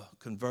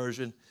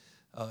conversion,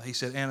 he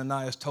said,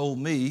 Ananias told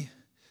me,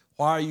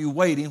 why are you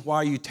waiting? Why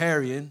are you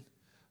tarrying?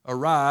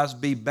 Arise,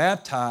 be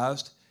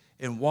baptized,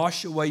 and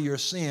wash away your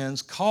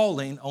sins,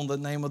 calling on the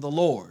name of the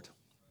Lord.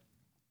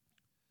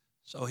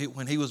 So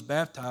when he was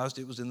baptized,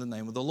 it was in the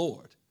name of the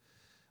Lord.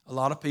 A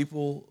lot of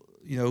people,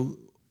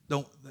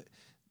 don't,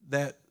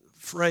 that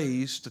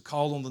phrase, to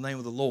call on the name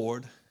of the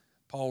Lord,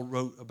 Paul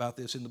wrote about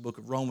this in the book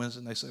of Romans,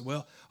 and they say,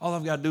 well, all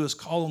I've got to do is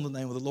call on the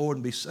name of the Lord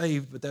and be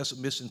saved, but that's a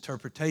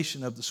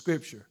misinterpretation of the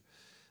Scripture.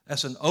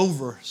 That's an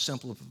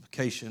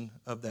oversimplification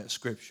of that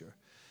Scripture.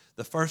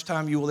 The first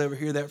time you will ever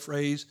hear that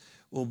phrase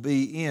will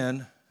be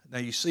now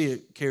you see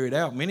it carried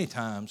out many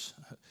times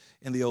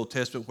in the Old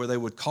Testament where they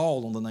would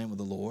call on the name of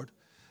the Lord,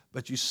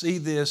 but you see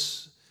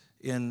this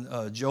in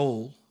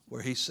Joel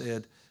where he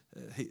said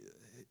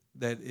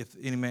that if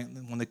any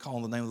man, when they call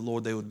on the name of the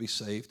Lord, they would be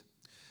saved,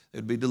 they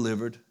would be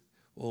delivered.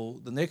 Well,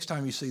 the next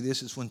time you see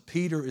this is when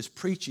Peter is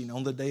preaching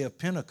on the day of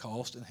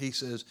Pentecost, and he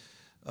says,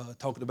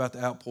 talking about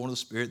the outpouring of the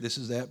Spirit, this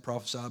is that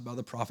prophesied by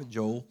the prophet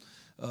Joel,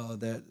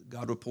 that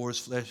God would pour his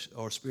flesh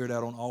or Spirit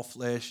out on all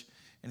flesh.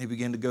 And he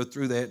began to go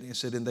through that, and he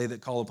said, and they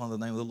that call upon the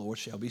name of the Lord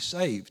shall be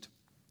saved.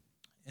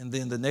 And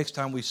then the next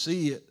time we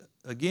see it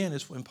again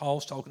is when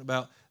Paul's talking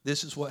about,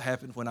 this is what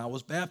happened when I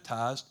was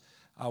baptized.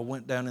 I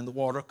went down in the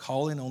water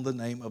calling on the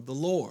name of the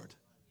Lord.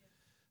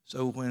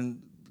 So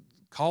when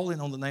calling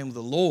on the name of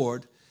the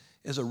Lord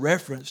is a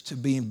reference to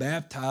being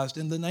baptized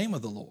in the name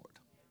of the Lord.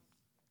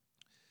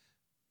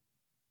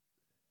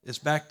 It's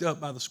backed up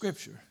by the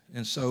Scripture.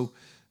 And so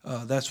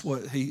that's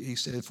what he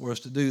said for us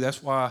to do.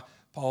 That's why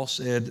Paul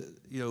said,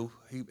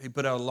 he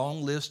put out a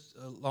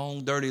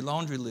long, dirty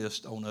laundry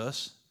list on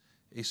us.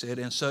 He said,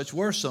 and such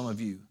were some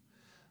of you,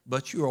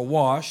 but you are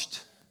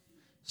washed,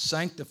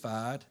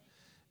 sanctified,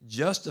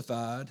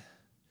 justified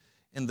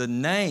in the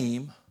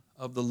name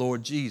of the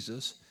Lord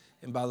Jesus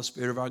and by the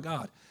Spirit of our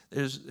God.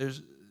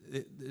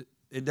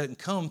 It doesn't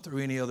come through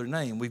any other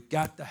name. We've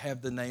got to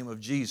have the name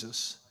of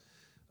Jesus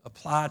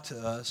applied to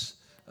us.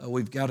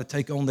 We've got to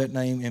take on that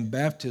name in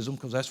baptism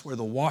because that's where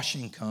the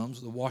washing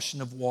comes, the washing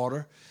of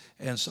water.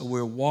 And so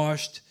we're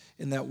washed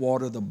in that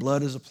water. The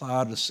blood is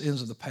applied. The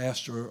sins of the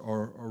past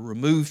are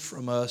removed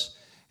from us,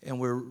 and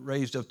we're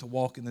raised up to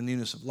walk in the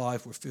newness of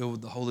life. We're filled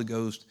with the Holy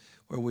Ghost,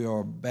 where we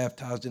are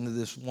baptized into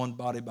this one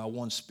body by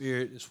one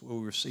Spirit. It's where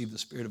we receive the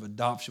spirit of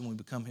adoption. We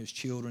become His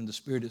children. The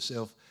Spirit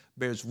itself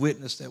bears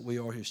witness that we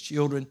are His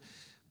children.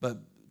 But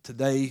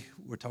today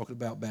we're talking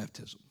about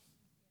baptism,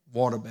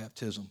 water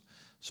baptism.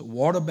 So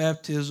water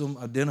baptism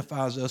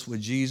identifies us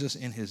with Jesus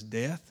in His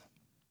death.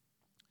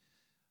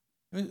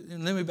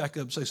 And let me back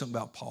up and say something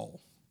about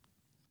Paul.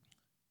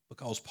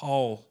 Because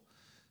Paul,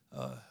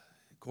 of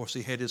course,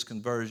 he had his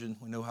conversion.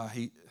 We know how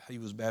he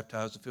was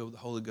baptized and filled with the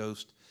Holy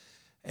Ghost.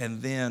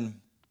 And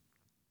then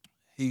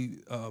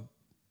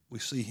we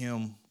see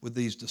him with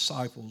these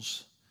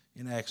disciples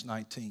in Acts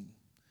 19.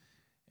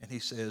 And he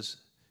says,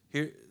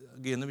 here,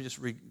 again, let me just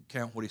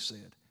recount what he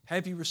said.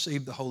 Have you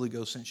received the Holy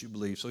Ghost since you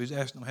believe? So he's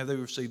asking them, have they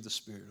received the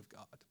Spirit of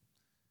God?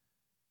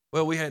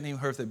 Well, we hadn't even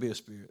heard if there be a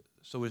Spirit.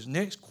 So his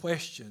next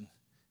question,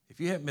 if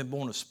you haven't been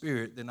born of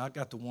Spirit, then I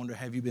got to wonder,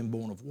 have you been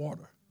born of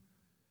water?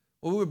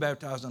 Well, we were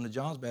baptized under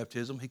John's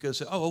baptism. He could have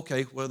said, oh,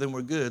 okay, well, then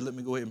we're good. Let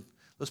me go ahead and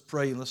let's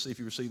pray and let's see if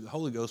you receive the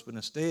Holy Ghost. But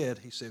instead,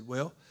 he said,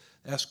 well,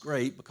 that's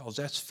great because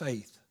that's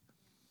faith.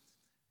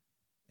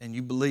 And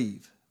you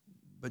believe.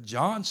 But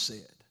John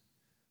said,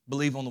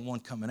 believe on the one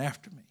coming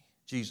after me,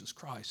 Jesus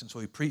Christ. And so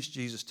he preached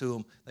Jesus to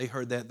them. They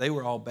heard that. They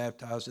were all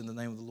baptized in the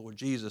name of the Lord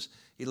Jesus.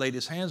 He laid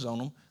his hands on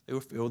them. They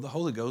were filled with the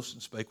Holy Ghost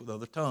and spake with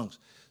other tongues.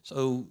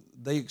 So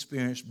they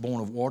experienced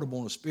born of water,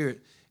 born of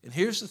Spirit. And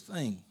here's the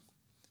thing.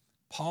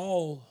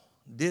 Paul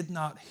did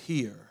not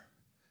hear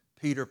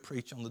Peter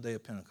preach on the day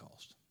of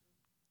Pentecost.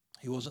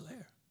 He wasn't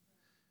there.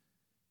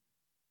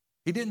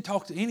 He didn't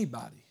talk to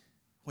anybody.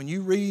 When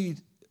you read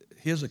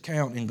his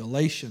account in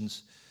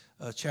Galatians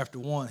chapter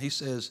 1, he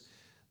says,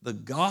 the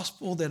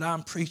gospel that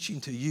I'm preaching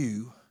to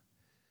you,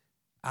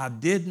 I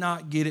did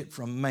not get it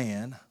from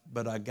man,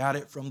 but I got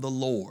it from the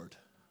Lord.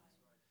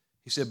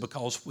 He said,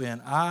 because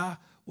when I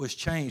was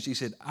changed, he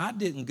said, I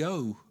didn't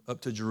go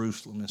up to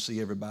Jerusalem and see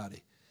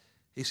everybody.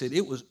 He said,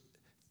 it was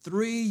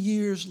 3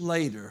 years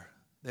later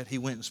that he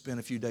went and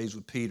spent a few days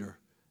with Peter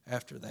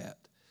after that.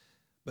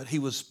 But he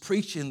was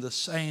preaching the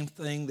same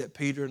thing that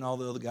Peter and all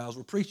the other guys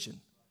were preaching.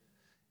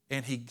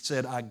 And he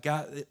said, I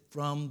got it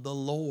from the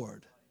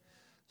Lord.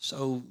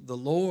 So the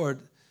Lord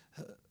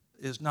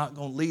is not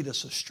going to lead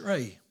us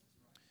astray.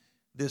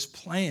 This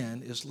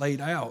plan is laid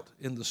out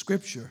in the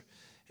Scripture.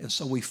 And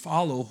so we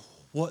follow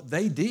what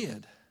they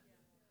did.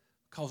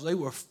 Because they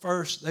were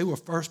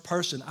first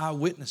person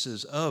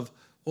eyewitnesses of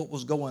what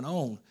was going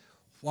on.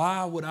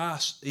 Why would I,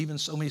 even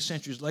so many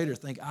centuries later,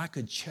 think I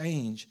could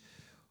change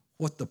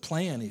what the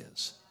plan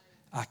is?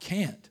 I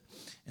can't.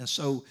 And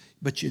so,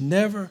 but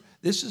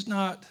this is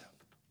not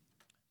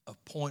a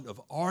point of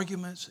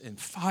arguments and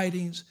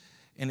fightings,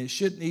 and it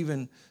shouldn't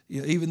even,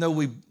 even though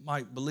we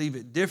might believe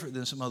it different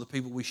than some other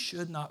people, we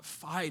should not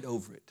fight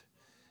over it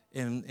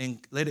and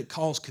let it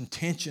cause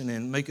contention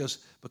and make us,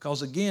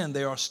 because again,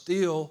 there are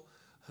still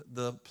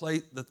the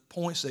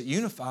points that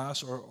unify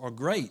us are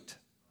great.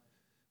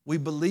 We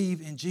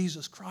believe in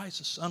Jesus Christ,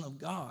 the Son of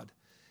God,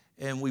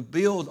 and we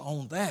build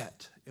on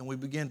that, and we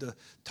begin to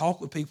talk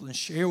with people and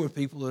share with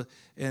people,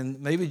 and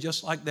maybe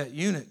just like that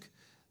eunuch,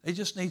 they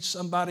just need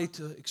somebody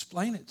to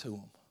explain it to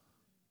them,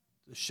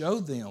 to show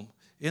them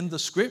in the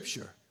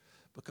Scripture,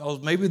 because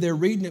maybe they're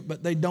reading it,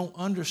 but they don't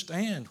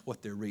understand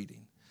what they're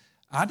reading.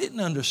 I didn't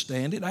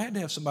understand it. I had to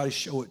have somebody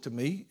show it to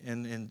me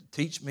and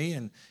teach me,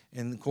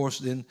 and of course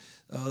then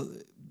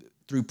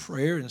through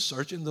prayer and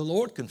searching, the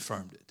Lord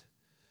confirmed it.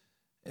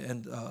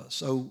 And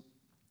so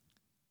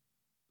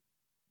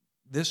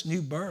this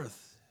new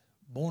birth,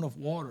 born of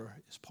water,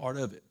 is part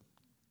of it.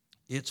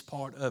 It's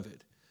part of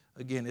it.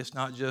 Again, it's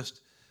not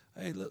just,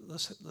 hey,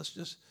 let's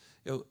just,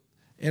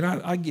 and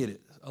I get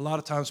it. A lot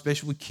of times,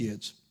 especially with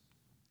kids,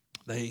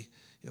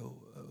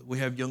 we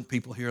have young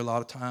people here a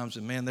lot of times,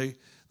 and man, the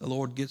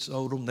Lord gets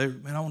hold of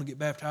them. Man, I want to get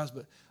baptized,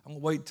 but I'm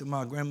going to wait till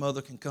my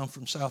grandmother can come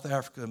from South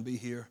Africa and be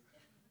here.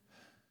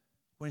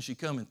 When's she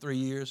come, in 3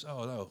 years?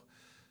 Oh,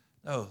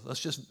 no, let's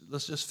just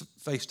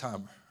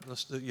FaceTime her.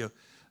 Let's do,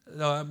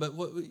 no, but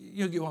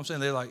you get what I'm saying?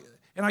 They're like,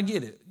 and I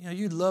get it.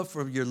 You'd love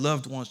for your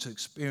loved ones to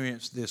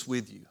experience this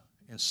with you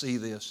and see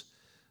this,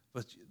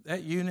 But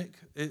that eunuch,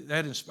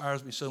 that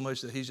inspires me so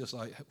much that he's just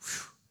like,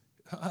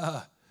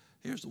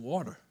 here's the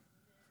water.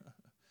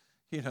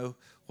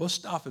 What's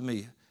stopping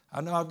me?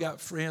 I know I've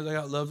got friends, I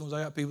got loved ones,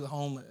 I got people at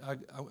home.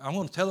 I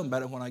want to tell them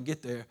about it when I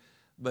get there.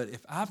 But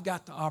if I've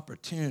got the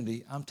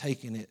opportunity, I'm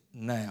taking it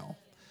now.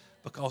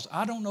 Because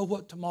I don't know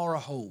what tomorrow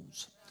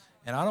holds.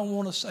 And I don't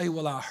want to say,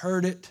 well, I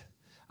heard it.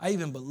 I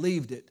even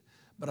believed it,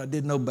 but I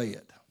didn't obey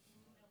it.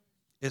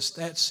 It's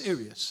that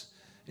serious.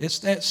 It's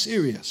that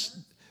serious.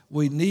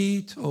 We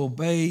need to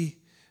obey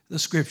the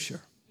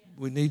Scripture.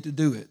 We need to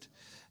do it.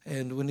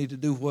 And we need to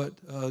do what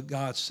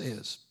God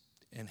says.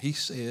 And He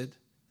said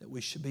that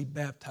we should be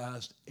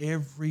baptized,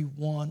 every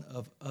one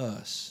of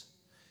us,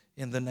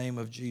 in the name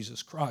of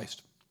Jesus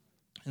Christ.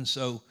 And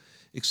so,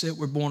 except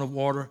we're born of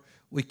water,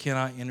 we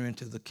cannot enter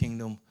into the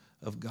kingdom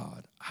of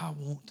God. I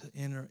want to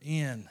enter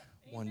in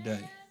one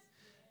day.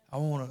 I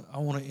want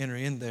to enter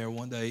in there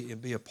one day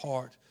and be a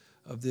part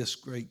of this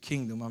great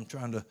kingdom. I'm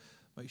trying to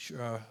make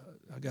sure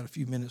I got a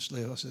few minutes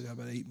left. I said I got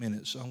about 8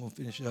 minutes, so I'm going to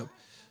finish up.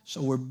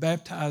 So we're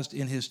baptized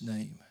in His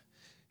name.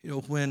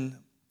 When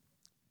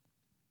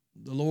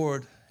the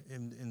Lord,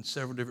 in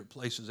several different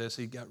places as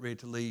He got ready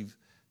to leave,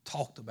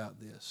 talked about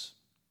this.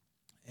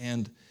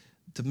 And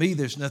to me,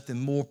 there's nothing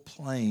more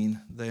plain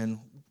than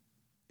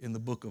in the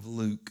book of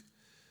Luke.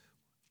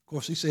 Of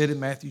course, He said in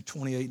Matthew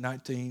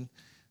 28:19,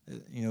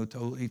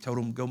 He told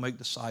them, go make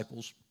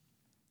disciples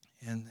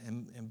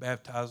and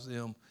baptize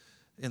them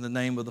in the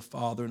name of the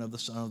Father and of the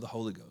Son and of the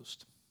Holy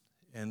Ghost.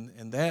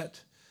 And that,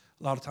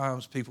 a lot of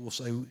times people will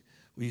say, well,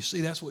 you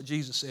see, that's what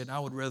Jesus said, and I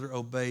would rather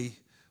obey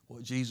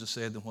what Jesus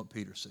said than what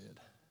Peter said.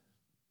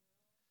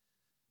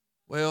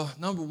 Well,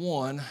 number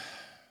one,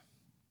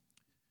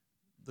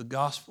 the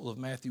Gospel of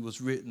Matthew was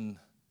written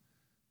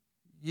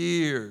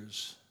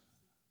years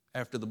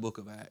after the book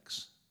of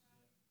Acts.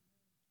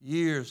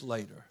 Years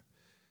later.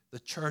 The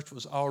church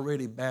was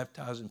already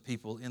baptizing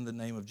people in the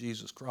name of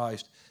Jesus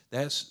Christ.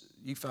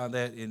 You find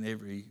that in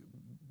every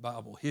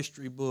Bible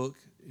history book,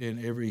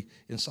 in every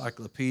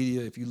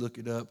encyclopedia. If you look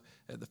it up,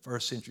 at the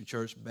first century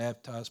church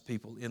baptized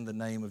people in the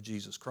name of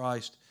Jesus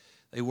Christ.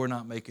 They were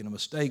not making a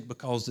mistake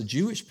because the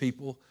Jewish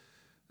people,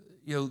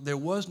 there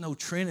was no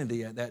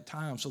Trinity at that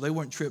time, so they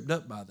weren't tripped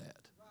up by that.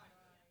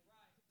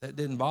 That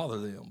didn't bother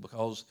them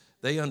because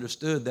they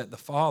understood that the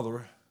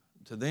Father,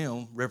 to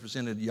them,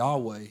 represented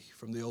Yahweh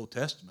from the Old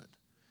Testament.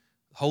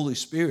 The Holy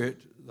Spirit,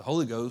 the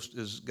Holy Ghost,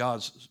 is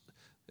God's,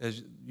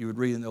 as you would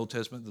read in the Old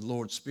Testament, the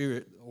Lord's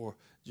Spirit or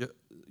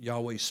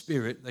Yahweh's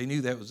Spirit. They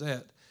knew that was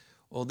that.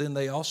 Well, then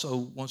they also,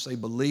 once they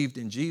believed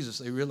in Jesus,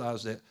 they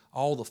realized that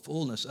all the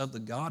fullness of the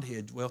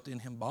Godhead dwelt in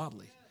Him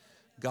bodily.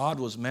 God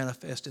was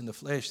manifest in the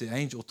flesh. The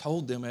angel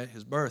told them at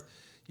His birth,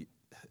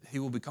 He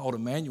will be called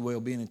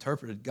Emmanuel, being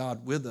interpreted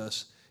God with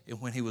us. And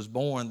when He was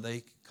born,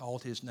 they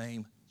called His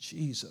name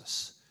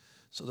Jesus.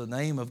 So the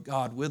name of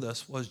God with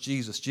us was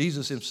Jesus.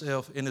 Jesus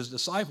Himself and His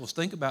disciples.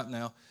 Think about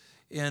now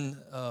in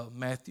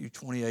Matthew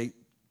 28,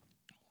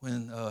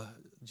 when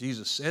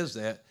Jesus says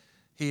that,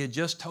 He had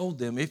just told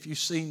them, if you've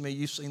seen me,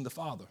 you've seen the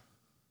Father.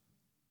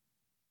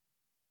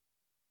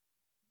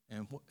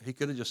 And He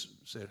could have just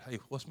said, hey,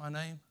 what's my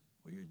name?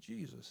 Well, you're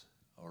Jesus.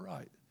 All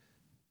right.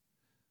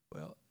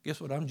 Well,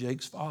 guess what? I'm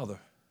Jake's father.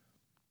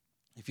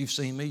 If you've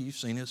seen me, you've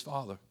seen his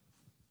father.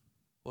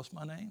 What's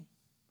my name?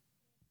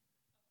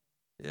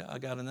 Yeah, I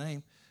got a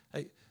name.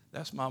 Hey,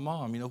 that's my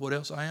mom. You know what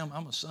else I am?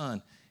 I'm a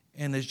son.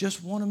 And there's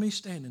just one of me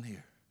standing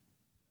here.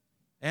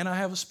 And I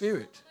have a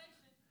spirit.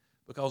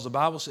 Because the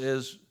Bible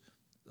says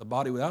a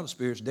body without a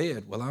spirit is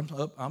dead. Well,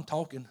 I'm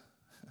talking.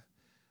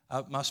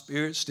 My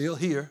spirit's still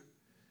here.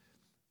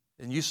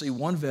 And you see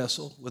one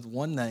vessel with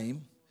one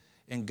name.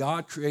 And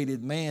God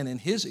created man in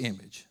His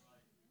image.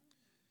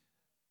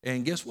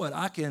 And guess what?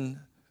 I can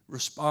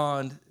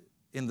respond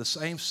in the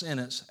same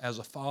sentence as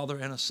a father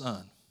and a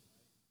son.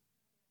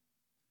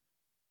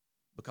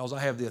 Because I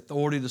have the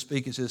authority to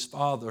speak as His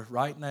father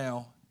right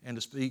now and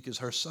to speak as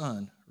her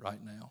son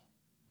right now.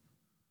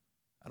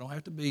 I don't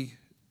have to be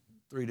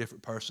three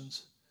different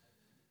persons.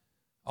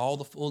 All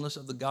the fullness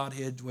of the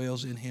Godhead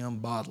dwells in Him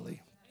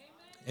bodily.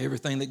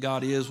 Everything that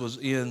God is was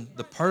in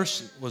the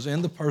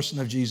person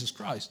of Jesus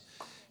Christ.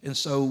 And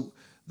so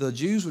the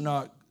Jews were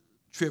not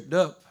tripped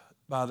up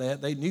by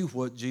that. They knew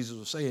what Jesus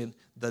was saying.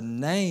 The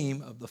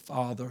name of the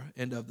Father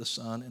and of the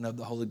Son and of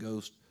the Holy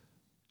Ghost,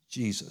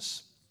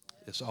 Jesus.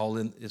 It's all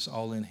in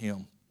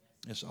Him.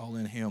 It's all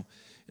in Him.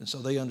 And so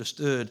they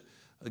understood,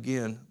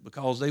 again,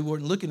 because they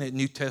weren't looking at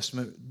New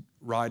Testament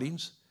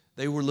writings.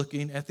 They were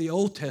looking at the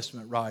Old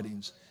Testament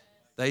writings.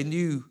 They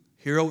knew,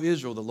 hear, O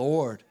Israel, the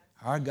Lord,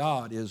 our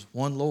God is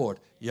one Lord.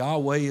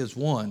 Yahweh is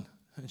one.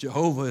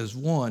 Jehovah is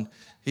one.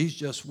 He's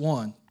just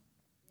one.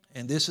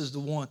 And this is the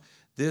one.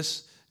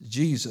 This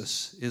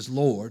Jesus is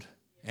Lord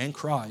and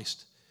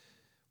Christ.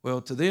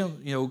 Well, to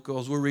them,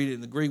 because we're reading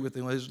in the Greek with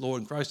them, His Lord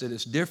and Christ, that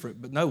it's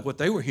different. But no, what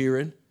they were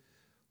hearing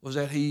was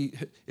that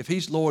if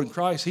He's Lord and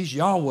Christ, He's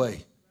Yahweh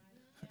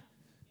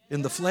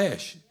in the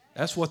flesh.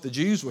 That's what the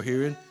Jews were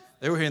hearing.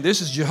 They were hearing,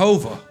 this is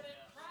Jehovah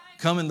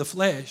come in the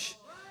flesh.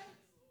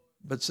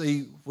 But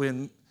see,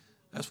 when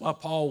That's why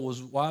Paul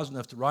was wise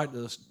enough to write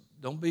to us,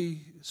 don't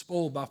be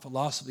spoiled by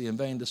philosophy and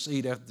vain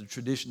deceit after the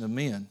tradition of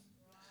men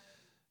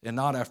and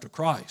not after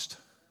Christ.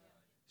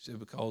 He said,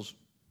 because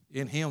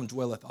in him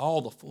dwelleth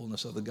all the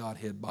fullness of the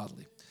Godhead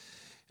bodily.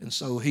 And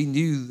so he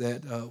knew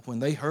that when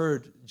they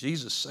heard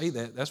Jesus say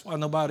that, that's why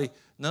none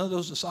of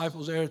those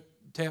disciples there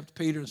tapped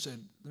Peter and said,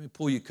 let me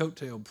pull your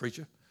coattail,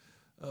 preacher.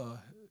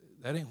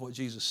 That ain't what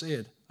Jesus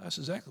said. That's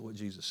exactly what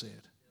Jesus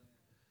said.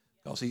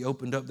 Because he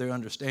opened up their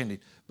understanding.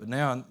 But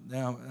now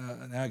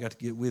I got to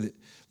get with it.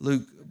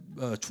 Luke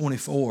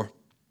 24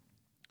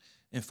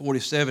 and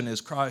 47,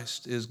 as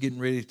Christ is getting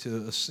ready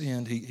to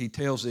ascend, he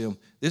tells them,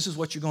 this is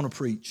what you're going to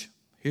preach.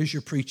 Here's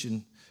your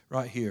preaching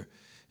right here.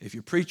 If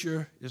your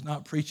preacher is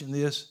not preaching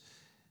this,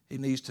 he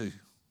needs to.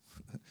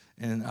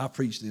 And I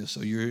preach this,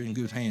 so you're in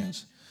good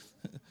hands.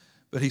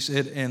 But he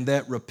said, and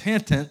that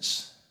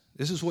repentance,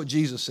 this is what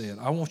Jesus said.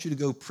 I want you to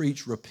go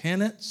preach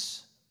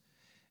repentance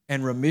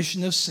and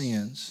remission of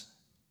sins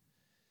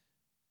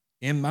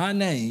in my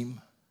name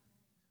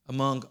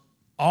among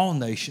all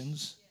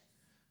nations,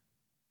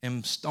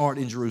 and start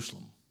in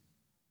Jerusalem.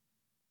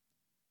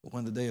 But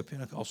when the day of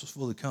Pentecost was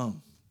fully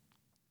come,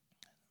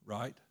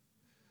 right?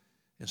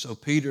 And so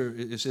Peter,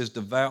 it says,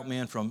 devout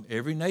men from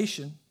every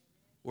nation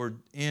were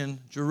in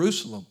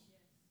Jerusalem.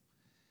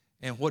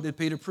 And what did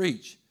Peter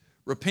preach?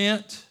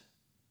 Repent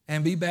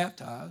and be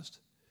baptized,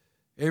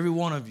 every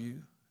one of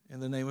you, in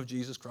the name of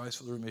Jesus Christ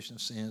for the remission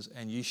of sins,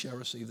 and ye shall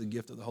receive the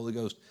gift of the Holy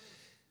Ghost.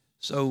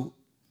 So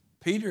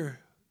Peter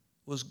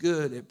was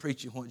good at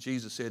preaching what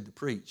Jesus said to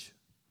preach.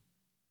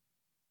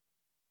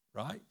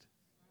 Right?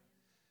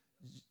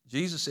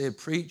 Jesus said,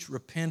 preach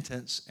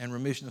repentance and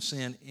remission of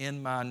sin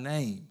in my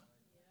name.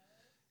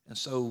 And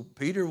so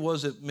Peter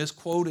wasn't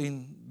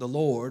misquoting the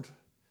Lord.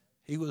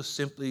 He was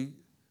simply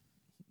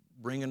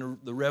bringing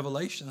the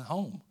revelation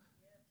home,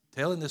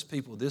 telling this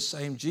people, this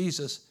same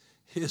Jesus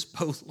is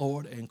both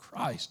Lord and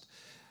Christ.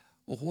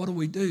 Well, what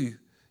do?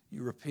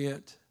 You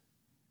repent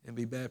and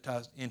be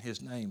baptized in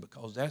his name,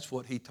 because that's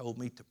what he told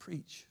me to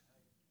preach.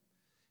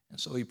 And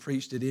so he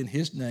preached it in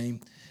his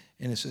name,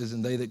 and it says,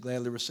 and they that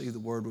gladly received the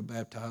word were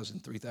baptized,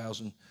 and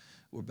 3,000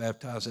 were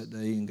baptized that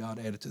day, and God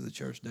added to the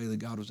church daily.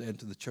 God was added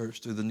to the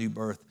church through the new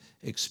birth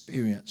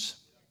experience.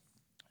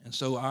 And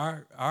so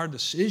our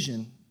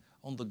decision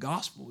on the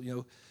gospel,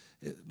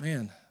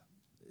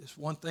 it's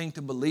one thing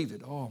to believe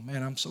it. Oh,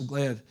 man, I'm so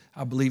glad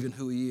I believe in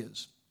who he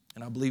is,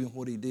 and I believe in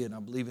what he did, and I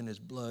believe in his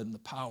blood and the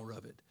power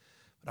of it.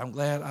 But I'm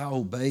glad I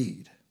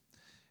obeyed.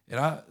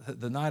 And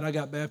the night I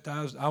got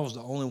baptized, I was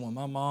the only one.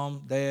 My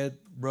mom, dad,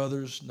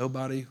 brothers,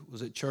 nobody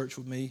was at church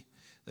with me.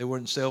 There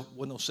wasn't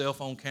no cell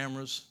phone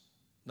cameras.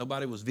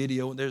 Nobody was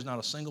videoing. There's not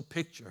a single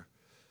picture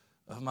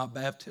of my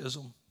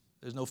baptism.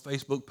 There's no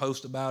Facebook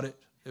post about it.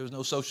 There was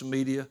no social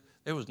media.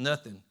 There was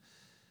nothing.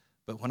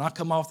 But when I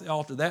come off the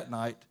altar that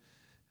night,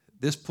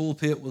 this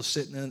pulpit was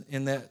sitting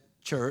in that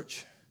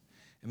church,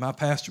 and my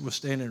pastor was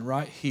standing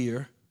right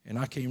here, and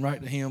I came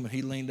right to him, and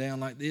he leaned down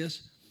like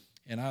this,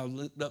 and I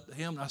looked up to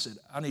him, and I said,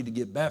 I need to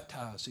get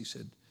baptized. He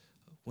said,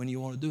 when do you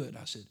want to do it?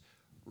 I said,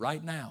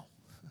 right now,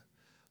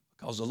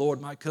 because the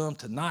Lord might come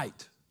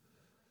tonight.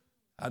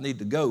 I need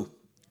to go.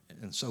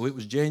 And so it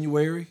was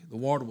January. The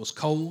water was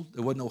cold.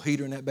 There wasn't no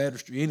heater in that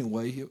baptistry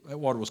anyway. That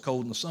water was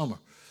cold in the summer.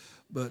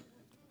 But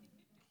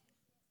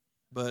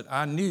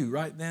I knew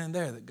right then and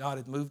there that God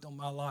had moved on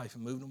my life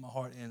and moved on my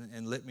heart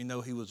and let me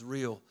know he was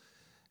real.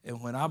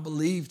 And when I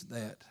believed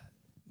that,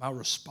 my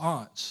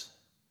response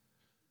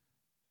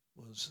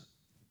was,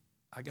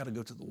 I got to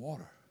go to the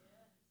water.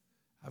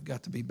 I've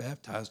got to be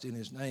baptized in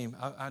his name.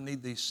 I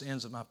need these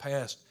sins of my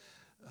past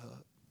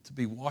to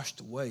be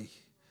washed away.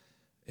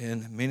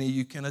 And many of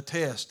you can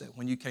attest that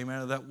when you came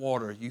out of that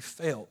water, you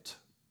felt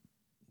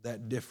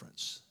that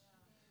difference.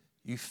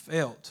 You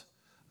felt,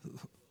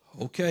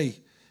 okay,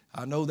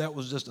 I know that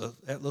was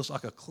that looks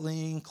like a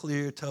clean,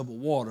 clear tub of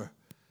water,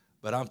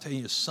 but I'm telling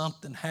you,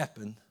 something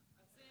happened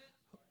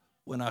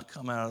when I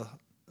come out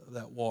of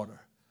that water.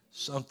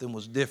 Something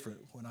was different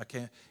when I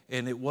came.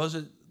 And it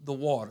wasn't the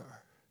water.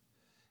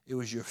 It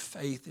was your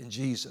faith in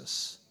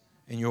Jesus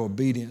and your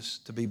obedience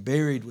to be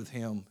buried with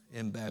him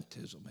in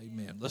baptism.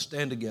 Amen. Let's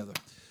stand together.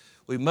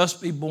 We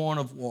must be born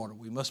of water.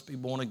 We must be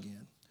born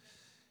again.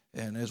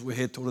 And as we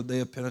head toward the day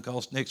of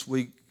Pentecost next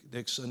week,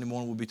 next Sunday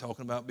morning, we'll be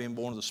talking about being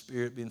born of the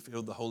Spirit, being filled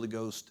with the Holy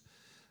Ghost.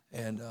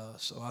 And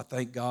so I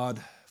thank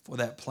God for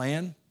that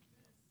plan.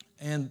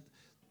 And,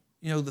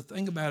 the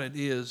thing about it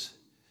is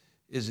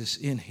it's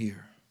in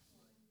here.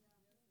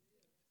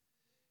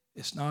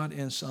 It's not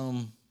in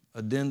some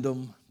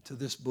addendum to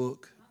this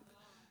book.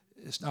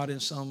 It's not in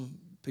some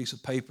piece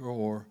of paper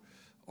or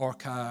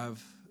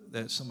archive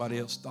that somebody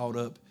else thought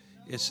up.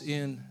 It's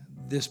in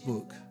this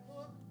book.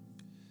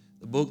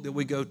 The book that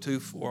we go to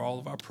for all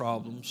of our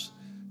problems,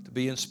 to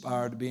be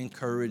inspired, to be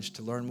encouraged,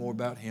 to learn more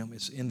about him.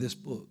 It's in this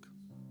book.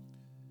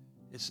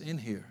 It's in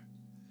here.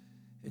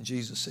 And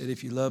Jesus said,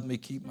 if you love me,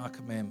 keep my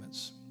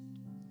commandments.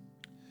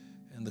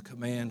 And the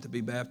command to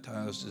be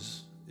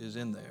baptized is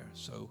in there.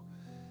 So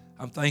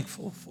I'm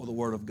thankful for the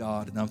word of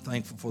God, and I'm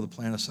thankful for the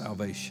plan of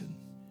salvation.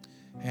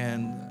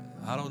 And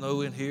I don't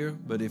know in here,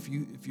 but if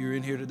you're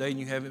in here today and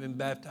you haven't been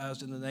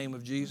baptized in the name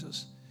of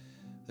Jesus,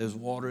 there's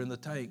water in the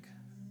tank.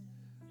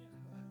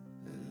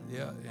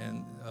 Yeah,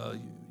 and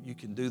you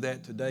can do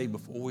that today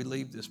before we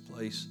leave this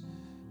place.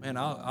 Man,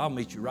 I'll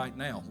meet you right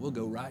now. We'll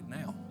go right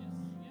now.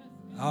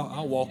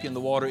 I'll walk in the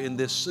water in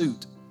this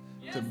suit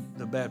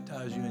to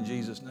baptize you in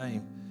Jesus'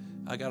 name.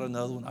 I got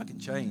another one I can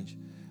change.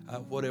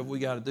 Whatever we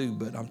got to do,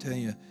 but I'm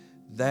telling you,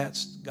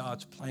 that's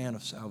God's plan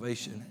of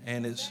salvation,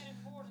 and it's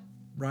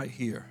right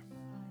here.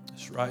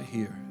 It's right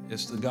here.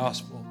 It's the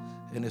gospel,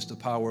 and it's the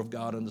power of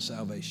God unto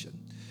salvation.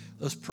 Let's pray.